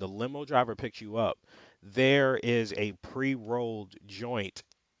like when the limo driver picks you up, there is a pre-rolled joint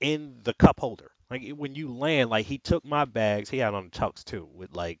in the cup holder. Like when you land, like he took my bags. He had on a tux too,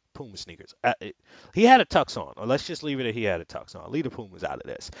 with like Puma sneakers. He had a tux on. Or let's just leave it at he had a tux on. Leave the Pumas out of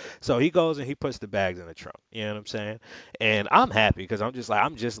this. So he goes and he puts the bags in the trunk. You know what I'm saying? And I'm happy because I'm just like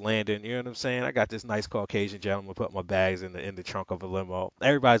I'm just landing. You know what I'm saying? I got this nice Caucasian gentleman put my bags in the trunk of a limo.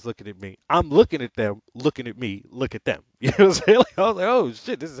 Everybody's looking at me. I'm looking at them, looking at me, look at them. You know what I'm saying? Like, I was like, oh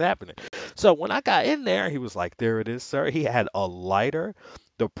shit, this is happening. So when I got in there, he was like, there it is, sir. He had a lighter,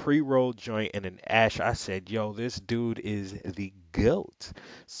 the pre-rolled joint, and an ash. I said, yo, this dude is the goat.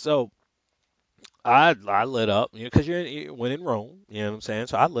 So I lit up, you know, because when in Rome, you know what I'm saying?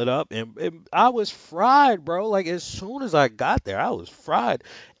 So I lit up and I was fried, bro. Like as soon as I got there, I was fried.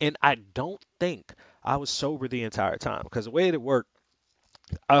 And I don't think I was sober the entire time because the way it worked,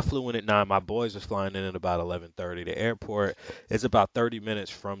 I flew in at 9. My boys was flying in at about 11:30. The airport is about 30 minutes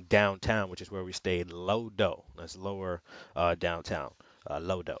from downtown, which is where we stayed, Lodo. That's lower downtown,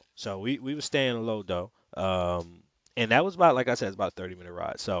 Lodo. So we were staying in Lodo. And that was about, like I said, it's about a 30-minute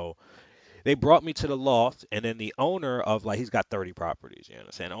ride. So they brought me to the loft, and then the owner of like he's got 30 properties. You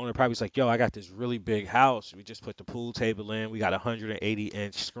understand? The owner probably was like, "Yo, I got this really big house. We just put the pool table in. We got a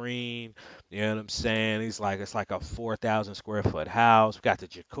 180-inch screen. You know what I'm saying?" He's like, "It's like a 4,000 square foot house. We got the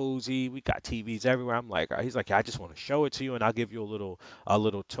jacuzzi. We got TVs everywhere." I'm like, he's like, "Yeah, I just want to show it to you, and I'll give you a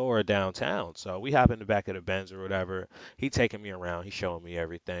little tour downtown." So we hop in the back of the Benz or whatever. He taking me around. He's showing me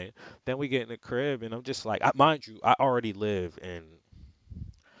everything. Then we get in the crib, and I'm just like, mind you, I already live in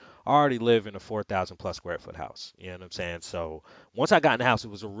a 4,000 plus square foot house. You know what I'm saying? So once I got in the house, it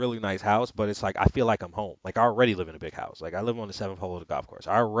was a really nice house, but it's like I feel like I'm home. Like I already live in a big house. Like I live on the seventh hole of the golf course.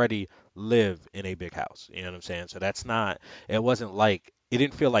 I already live in a big house. You know what I'm saying? So that's not. It wasn't like. It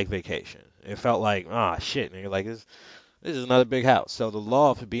didn't feel like vacation. It felt like shit. And you're like this is another big house. So the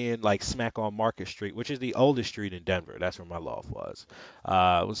loft being like smack on Market Street, which is the oldest street in Denver. That's where my loft was.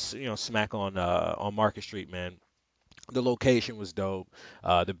 It was smack on Market Street, man. The location was dope.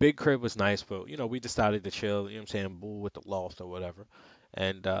 The big crib was nice, but we decided to chill, you know what I'm saying, bull with the loft or whatever.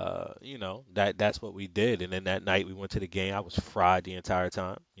 And that's what we did. And then that night we went to the game. I was fried the entire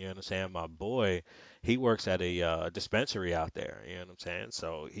time. You know what I'm saying? My boy, he works at a dispensary out there, you know what I'm saying?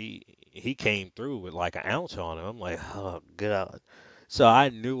 So he came through with like an ounce on him. I'm like, oh God. So I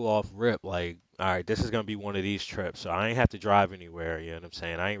knew off rip, like, all right, this is gonna be one of these trips. So I ain't have to drive anywhere, you know what I'm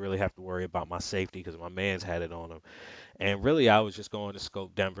saying? I ain't really have to worry about my safety because my man's had it on him. And really, I was just going to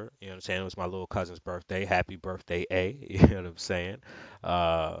scope Denver. You know what I'm saying? It was my little cousin's birthday. Happy birthday, A. You know what I'm saying?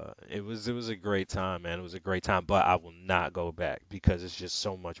 It was a great time, man. It was a great time, but I will not go back because it's just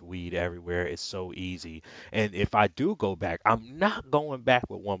so much weed everywhere. It's so easy. And if I do go back, I'm not going back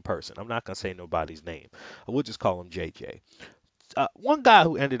with one person. I'm not gonna say nobody's name. I will just call him JJ. One guy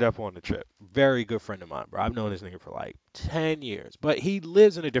who ended up on the trip, very good friend of mine, bro. I've known this nigga for like 10 years, but he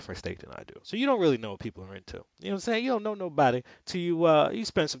lives in a different state than I do. So you don't really know what people are into. You know what I'm saying? You don't know nobody till you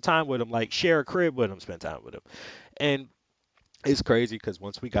spend some time with him, like share a crib with him, spend time with him. And it's crazy because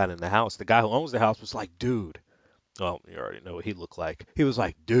once we got in the house, the guy who owns the house was like, dude. Well, you already know what he looked like. He was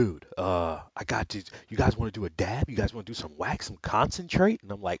like, dude, I got to, you guys want to do a dab? You guys want to do some wax, some concentrate?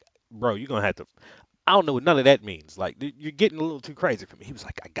 And I'm like, bro, you're going to have to I don't know what none of that means. Like you're getting a little too crazy for me. He was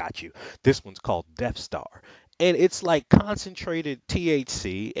like, I got you. This one's called Death Star. And it's like concentrated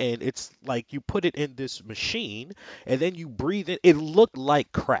THC, and it's like you put it in this machine, and then you breathe it. It looked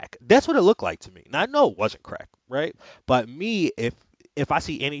like crack. That's what it looked like to me. Now I know it wasn't crack, right? But me, if I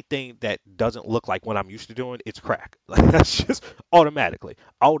see anything that doesn't look like what I'm used to doing, it's crack. Like that's just automatically,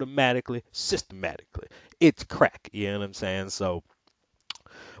 systematically, it's crack. You know what I'm saying? So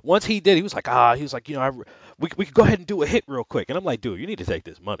once he did, he was like, we could go ahead and do a hit real quick. And I'm like, dude, you need to take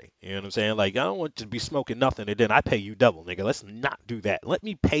this money. You know what I'm saying? Like, I don't want to be smoking nothing and then I pay you double, nigga. Let's not do that. Let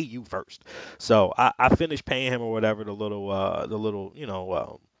me pay you first. So I finished paying him or whatever the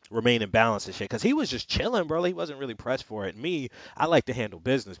little remaining balance and shit because he was just chilling, bro. He wasn't really pressed for it. Me, I like to handle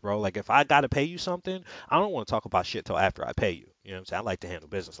business, bro. Like if I gotta pay you something, I don't want to talk about shit till after I pay you. You know what I'm saying? I like to handle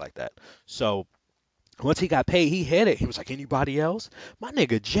business like that. So once he got paid, he hit it. He was like, anybody else? My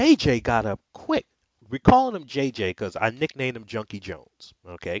nigga JJ got up quick. We calling him JJ because I nicknamed him Junkie Jones,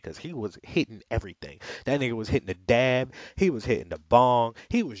 okay? Because he was hitting everything. That nigga was hitting the dab. He was hitting the bong.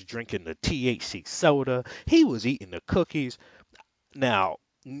 He was drinking the THC soda. He was eating the cookies. Now,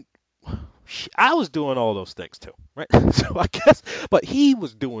 I was doing all those things too, right? So I guess, but he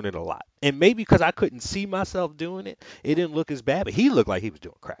was doing it a lot, and maybe because I couldn't see myself doing it, it didn't look as bad. But he looked like he was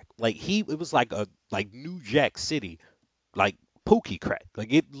doing crack. Like it was like New Jack City, like pookie crack.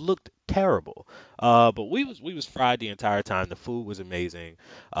 Like it looked terrible. But we was fried the entire time. The food was amazing.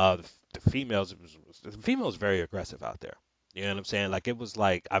 The females the females very aggressive out there. You know what I'm saying? Like it was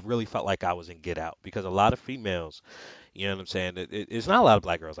like I really felt like I was in Get Out because a lot of females, you know what I'm saying? It's not a lot of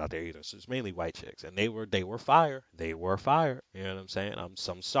black girls out there either. So it's mainly white chicks, and they were fire. They were fire. You know what I'm saying?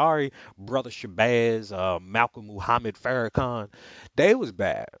 I'm sorry, brother Shabazz, Malcolm Muhammad Farrakhan, they was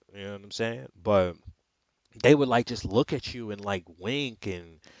bad. You know what I'm saying? But they would like just look at you and like wink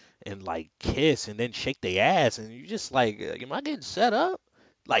and like kiss and then shake their ass, and you just like, am I getting set up?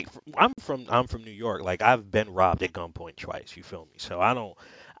 Like I'm from New York. Like I've been robbed at gunpoint twice. You feel me? So I don't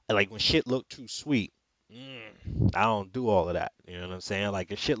like when shit look too sweet. I don't do all of that. You know what I'm saying?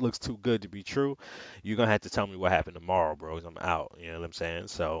 Like if shit looks too good to be true, you're gonna have to tell me what happened tomorrow, bro. 'Cause I'm out. You know what I'm saying?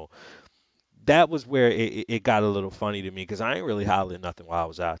 So that was where it got a little funny to me because I ain't really hollering nothing while I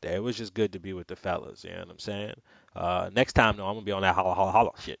was out there. It was just good to be with the fellas. You know what I'm saying? Next time, though, I'm gonna be on that holla holla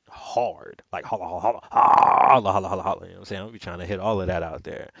holla shit hard, like holla holla holla holla holla holla holla. You know what I'm saying? I'm gonna be trying to hit all of that out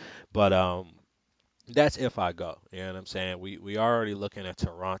there. But that's if I go. You know what I'm saying? We already looking at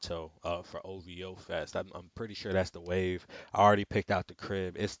Toronto for OVO Fest. I'm pretty sure that's the wave. I already picked out the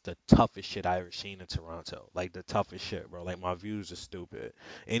crib. It's the toughest shit I ever seen in Toronto. Like the toughest shit, bro. Like my views are stupid.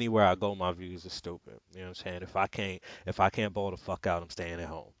 Anywhere I go, my views are stupid. You know what I'm saying? If I can't bowl the fuck out, I'm staying at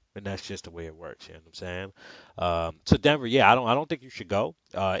home. And that's just the way it works, you know what I'm saying? So Denver, yeah, I don't think you should go,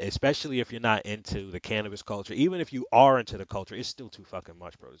 especially if you're not into the cannabis culture. Even if you are into the culture, it's still too fucking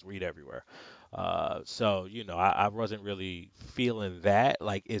much, bro. There's weed everywhere. So I wasn't really feeling that.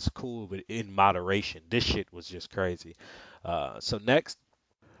 Like it's cool, but in moderation. This shit was just crazy. So next,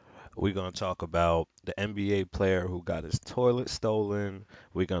 we're gonna talk about the NBA player who got his toilet stolen.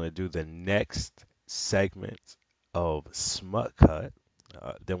 We're gonna do the next segment of Smut Cut.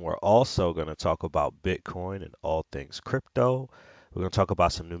 Then we're also gonna talk about Bitcoin and all things crypto. We're gonna talk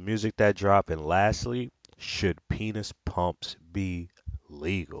about some new music that dropped, and lastly, should penis pumps be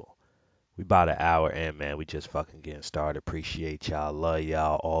legal? We about an hour in, man. We just fucking getting started. Appreciate y'all. Love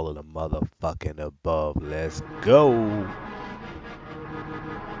y'all. All of the motherfucking above. Let's go.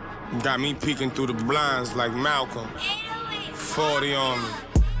 Got me peeking through the blinds like Malcolm. 40 on me.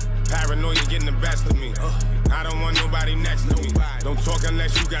 Paranoia getting the best of me. I don't want nobody next to me. Don't talk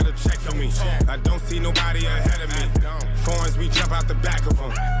unless you got a check for me. I don't see nobody ahead of me. Foreigns, we jump out the back of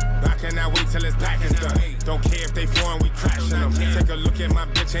them. I cannot wait till it's back is done. Don't care if they foreign, we crashing them. Take a look at my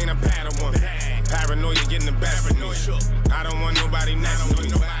bitch, ain't a bad one. Paranoia getting the best of me. I don't want nobody next to me.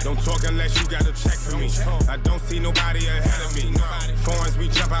 Don't talk unless you got a check for me. I don't see nobody ahead of me. Foreigns, we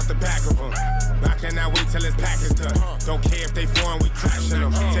jump out the back of them. I cannot wait till it's back is done. Don't care if they foreign, we crashing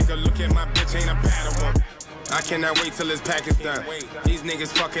them. Take a look at my bitch, ain't a bad one. I cannot wait till this package done. These niggas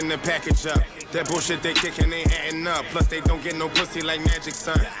fucking the package up. That bullshit they kicking ain't adding up. Plus they don't get no pussy like Magic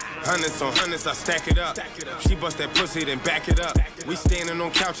Son. Hundreds on hundreds, I stack it up. She bust that pussy, then back it up. We standing on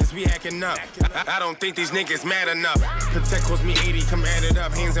couches, we hacking up. I don't think these niggas mad enough. Protect cost me 80, come add it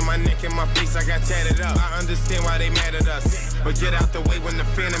up. Hands in my neck and my face, I got tatted up. I understand why they mad at us. But get out the way when the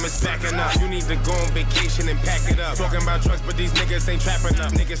phantom is backing up. You need to go on vacation and pack it up. Talking about drugs, but these niggas ain't trapping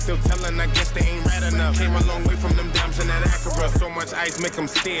up. Niggas still telling, I guess they ain't rad enough. Came a long way from them dimes in that Acura. So much ice make them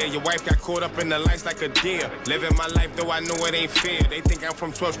stare. Your wife got caught up in the lights like a deer. Living my life though I know it ain't fair. They think I'm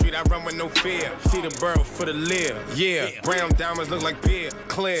from 12th Street, I run with no fear. See the barrel for the leer. Yeah, brown diamonds look like beer.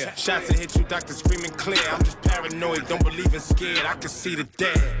 Clear, shots that hit you, doctor screaming clear. I'm just paranoid, don't believe in scared. I can see the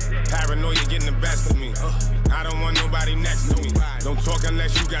dead. Paranoia getting the best of me. I don't want nobody next to me. Don't talk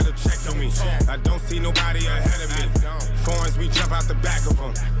unless you got a check for me. I don't see nobody ahead of me. Foreigns, we jump out the back of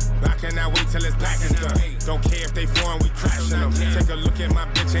them. I cannot wait till it's back is done. Don't care if they foreign, we crashing them. Take a look at my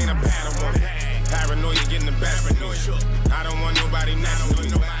bitch, ain't a bad one. Paranoia getting the best of me. I don't want nobody next to me.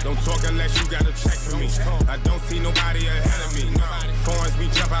 Don't talk unless you got a check for me. I don't see nobody ahead of me. Foreigns, we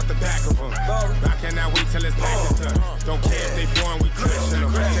jump out the back of them. I cannot wait till it's back is done. Don't care if they foreign, we crashing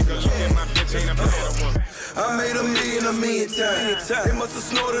them. Take a look at my bitch, ain't a bad one. I made $1 million a million times. They must have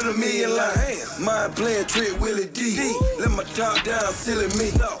snorted $1 million lines. Mind playing trick Willie D. Let my top down, silly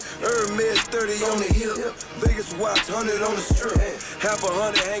me. Hermes 30 on the hip. Vegas watch 100 on the strip. Half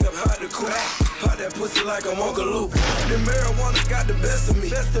 100 hang up hot to cool. Pop that pussy like I'm Uncle Luke. The marijuana got the best of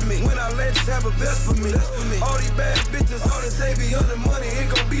me. When I land, just have a vest for me. All these bad bitches, all this AV100 money, it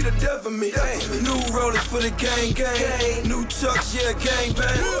gon' be the death of me. New rollers for the gang. New chucks, yeah, gang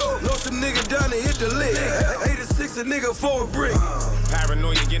bang. Know some nigga down to hit the lick. 86 a nigga for a brick.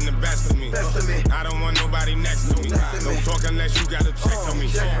 Paranoia getting the best of me. I don't want nobody next to me. Don't talk unless you got a check on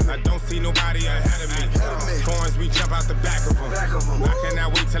me. I don't see nobody ahead of me. Foreigns, we jump out the back of them. I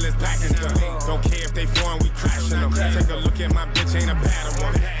cannot wait till it's packaged up. Don't care if they foreign, we crashing them. Take a look at my bitch, ain't a bad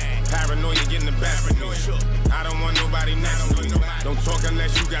one. Paranoia getting the best of me. I don't want nobody next to me. Don't talk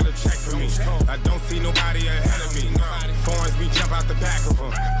unless you got a check for me. I don't see nobody ahead of me. Foreigns, we jump out the back of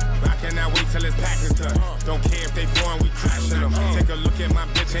them. I cannot wait till it's packaged up. Don't care if they foreign, we crashing them. Take a look at my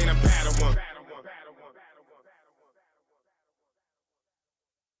bitch, ain't a bad one.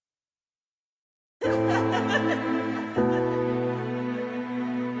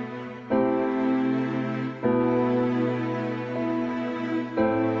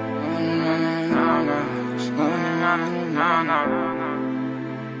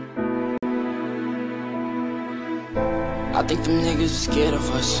 I think them niggas are scared of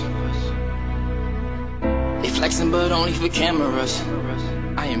us. They flexing but only for cameras.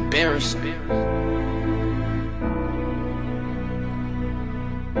 I embarrass them.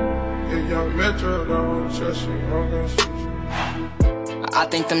 I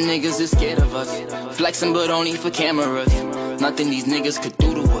think them niggas is scared of us. Flexing but only for cameras. Nothing these niggas could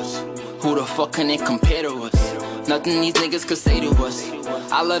do to us. Who the fuck can they compare to us? Nothing these niggas could say to us.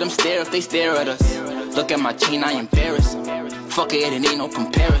 I let them stare if they stare at us. Look at my chain, I embarrass them. Fuck it, it ain't no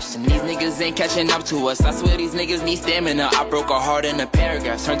comparison. These niggas ain't catching up to us. I swear these niggas need stamina. I broke a heart in a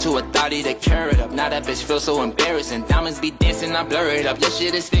paragraph, turned to a thotty to carry it up. Now that bitch feels so embarrassing. Diamonds be dancing, I blur it up. This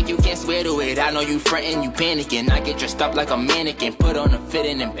shit is fake, you can't swear to it. I know you frontin', you panicking. I get dressed up like a mannequin, put on a fit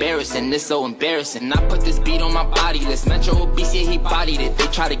and embarrassing. It's so embarrassing. I put this beat on my body list. Metro obese, yeah, he bodied it. They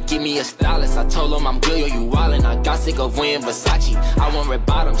try to give me a stylist. I told them I'm good, yo, you wildin'. I got sick of wearing Versace. I want red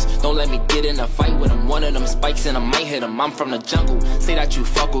bottoms. Don't let me get in a fight with them. One of them spikes and I might hit them. I'm from the jungle. Say that you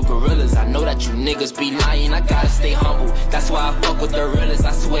fuck with gorillas. I know that you niggas be lying. I gotta stay humble. That's why I fuck with the realest.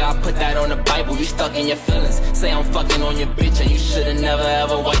 I swear I put that on the Bible. You stuck in your feelings. Say I'm fucking on your bitch and you shoulda never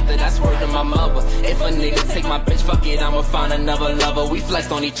ever wiped it. That's word to my mother. If a nigga take my bitch, fuck it, I'ma find another lover. We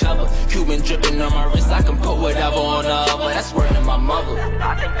flexed on each other. Cuban dripping on my wrist. I can put whatever on the other. That's word to my mother.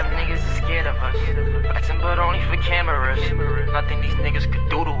 I think them niggas is scared of us. Flexing but only for cameras. Nothing these niggas could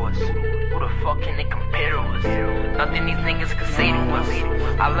do to us. Who the fuck can they compare to us? Nothing these niggas could say to us.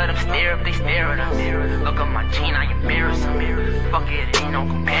 I let them stare if they stare at us. Look at my chain, I embarrass them. Fuck it, it ain't no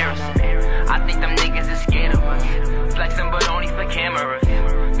comparison. I think them niggas is scared of us. Flexing but only for cameras.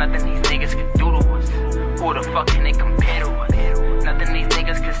 Nothing these niggas could do to us. Who the fuck can they compare to us? Nothing these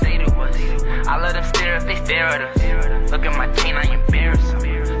niggas could say to us. I let them stare if they stare at us. Look at my chain, I embarrass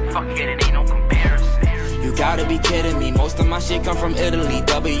them. Fuck it, it ain't no comparison. You gotta be kidding me, most of my shit come from Italy.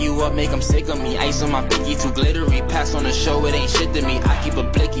 W up, make them sick of me. Ice on my pinky, too glittery. Pass on the show, it ain't shit to me. I keep a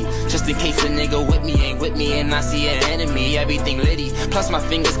blicky, just in case a nigga with me ain't with me and I see an enemy. Everything litty, plus my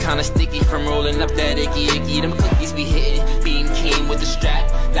fingers kinda sticky from rolling up that icky. Them cookies be hitting, being keen with the strap.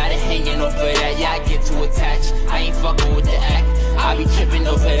 Got it hanging over that, yeah, I get too attached. I ain't fucking with the act, I be tripping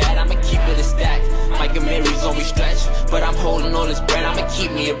over that. I'ma keep it a stack. Mike and Mary's always stretch, but I'm holding all this bread, I'ma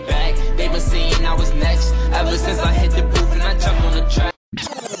keep me a bag. They been saying I was next, ever since I hit the booth and I jumped on the track.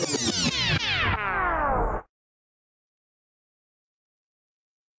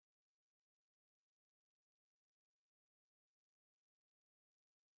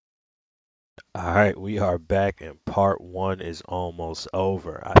 All right, we are back and part one is almost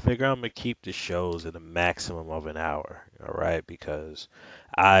over. I figure I'm gonna keep the shows at a maximum of an hour, all right? Because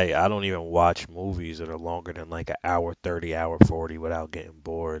I don't even watch movies that are longer than like an hour 30, hour 40 without getting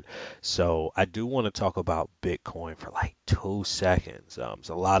bored. So I do want to talk about Bitcoin for like 2 seconds.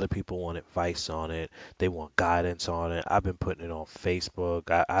 So a lot of people want advice on it. They want guidance on it. I've been putting it on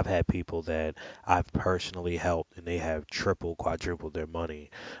Facebook. I've had people that I've personally helped and they have triple, quadrupled their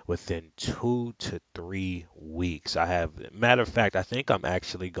money within 2 to 3 weeks. Matter of fact, I think I'm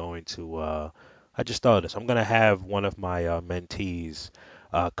actually going to, I just thought of this. I'm going to have one of my mentees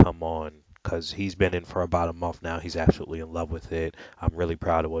come on because he's been in for about a month now. He's absolutely in love with it. I'm really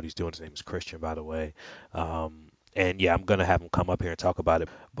proud of what he's doing. His name is Christian, by the way. And yeah, I'm going to have him come up here and talk about it.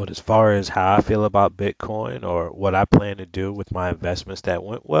 But as far as how I feel about Bitcoin or what I plan to do with my investments that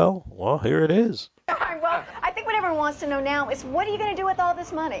went well, here it is. Well, I think what everyone wants to know now is what are you going to do with all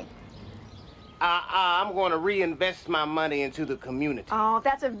this money? I'm going to reinvest my money into the community. Oh,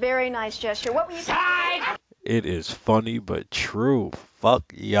 that's a very nice gesture. What were you saying? It is funny but true.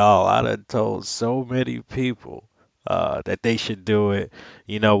 Fuck y'all. I done told so many people that they should do it.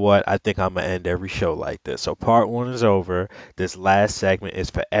 You know what? I think I'm gonna end every show like this. So part one is over. This last segment is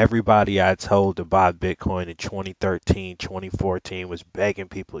for everybody I told to buy Bitcoin in 2013, 2014, was begging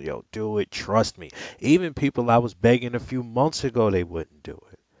people, yo, do it. Trust me. Even people I was begging a few months ago, they wouldn't do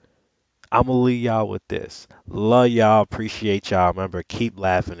it. I'm gonna leave y'all with this. Love y'all, appreciate y'all. Remember, keep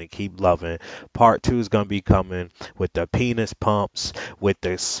laughing and keep loving. Part two is gonna be coming with the penis pumps, with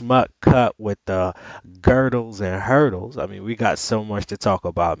the smut cut, with the girdles and hurdles. I mean, we got so much to talk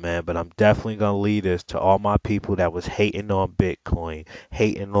about, man. But I'm definitely gonna leave this to all my people that was hating on Bitcoin,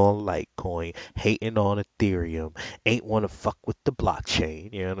 hating on Litecoin, hating on Ethereum, ain't wanna fuck with the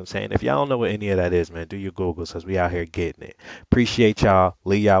blockchain. You know what I'm saying? If y'all don't know what any of that is, man, do your Googles, cause we out here getting it. Appreciate y'all.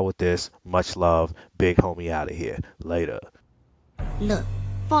 Leave y'all with this. Much love. Big homie out of here. Later. Look,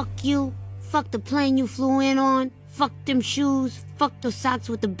 fuck you. Fuck the plane you flew in on. Fuck them shoes. Fuck those socks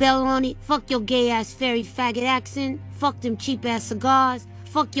with the bell on it. Fuck your gay ass fairy faggot accent. Fuck them cheap ass cigars.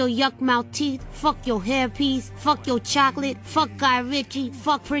 Fuck your yuck mouth teeth. Fuck your hairpiece. Fuck your chocolate. Fuck Guy Ritchie.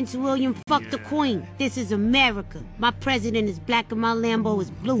 Fuck Prince William. Fuck the Queen. This is America. My president is black and my Lambo is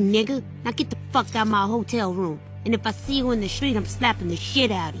blue, nigga. Now get the fuck out my hotel room. And if I see you in the street, I'm slapping the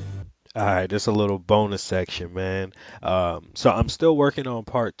shit out of you. All right, this a little bonus section, man. So I'm still working on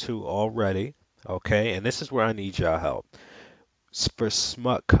part two already. Okay, and this is where I need y'all help. For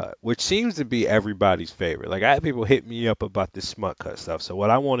smut cut, which seems to be everybody's favorite. Like I had people hit me up about this smut cut stuff. So what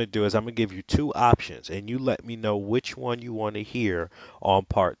I want to do is I'm gonna give you two options, and you let me know which one you want to hear on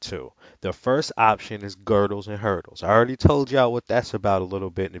part two. The first option is girdles and hurdles. I already told y'all what that's about a little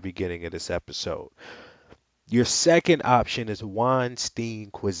bit in the beginning of this episode. Your second option is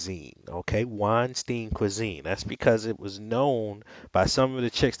Weinstein cuisine, okay? Weinstein cuisine. That's because it was known by some of the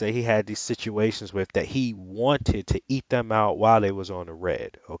chicks that he had these situations with that he wanted to eat them out while they was on the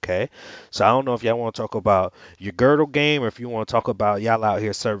red, okay? So I don't know if y'all want to talk about your girdle game or if you want to talk about y'all out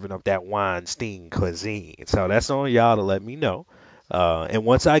here serving up that Weinstein cuisine. So that's on y'all to let me know. And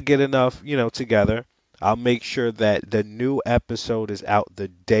once I get enough, together, I'll make sure that the new episode is out the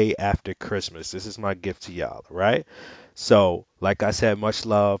day after Christmas. This is my gift to y'all, all right? So, like I said, much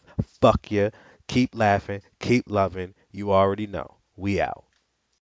love. Fuck you. Keep laughing. Keep loving. You already know. We out.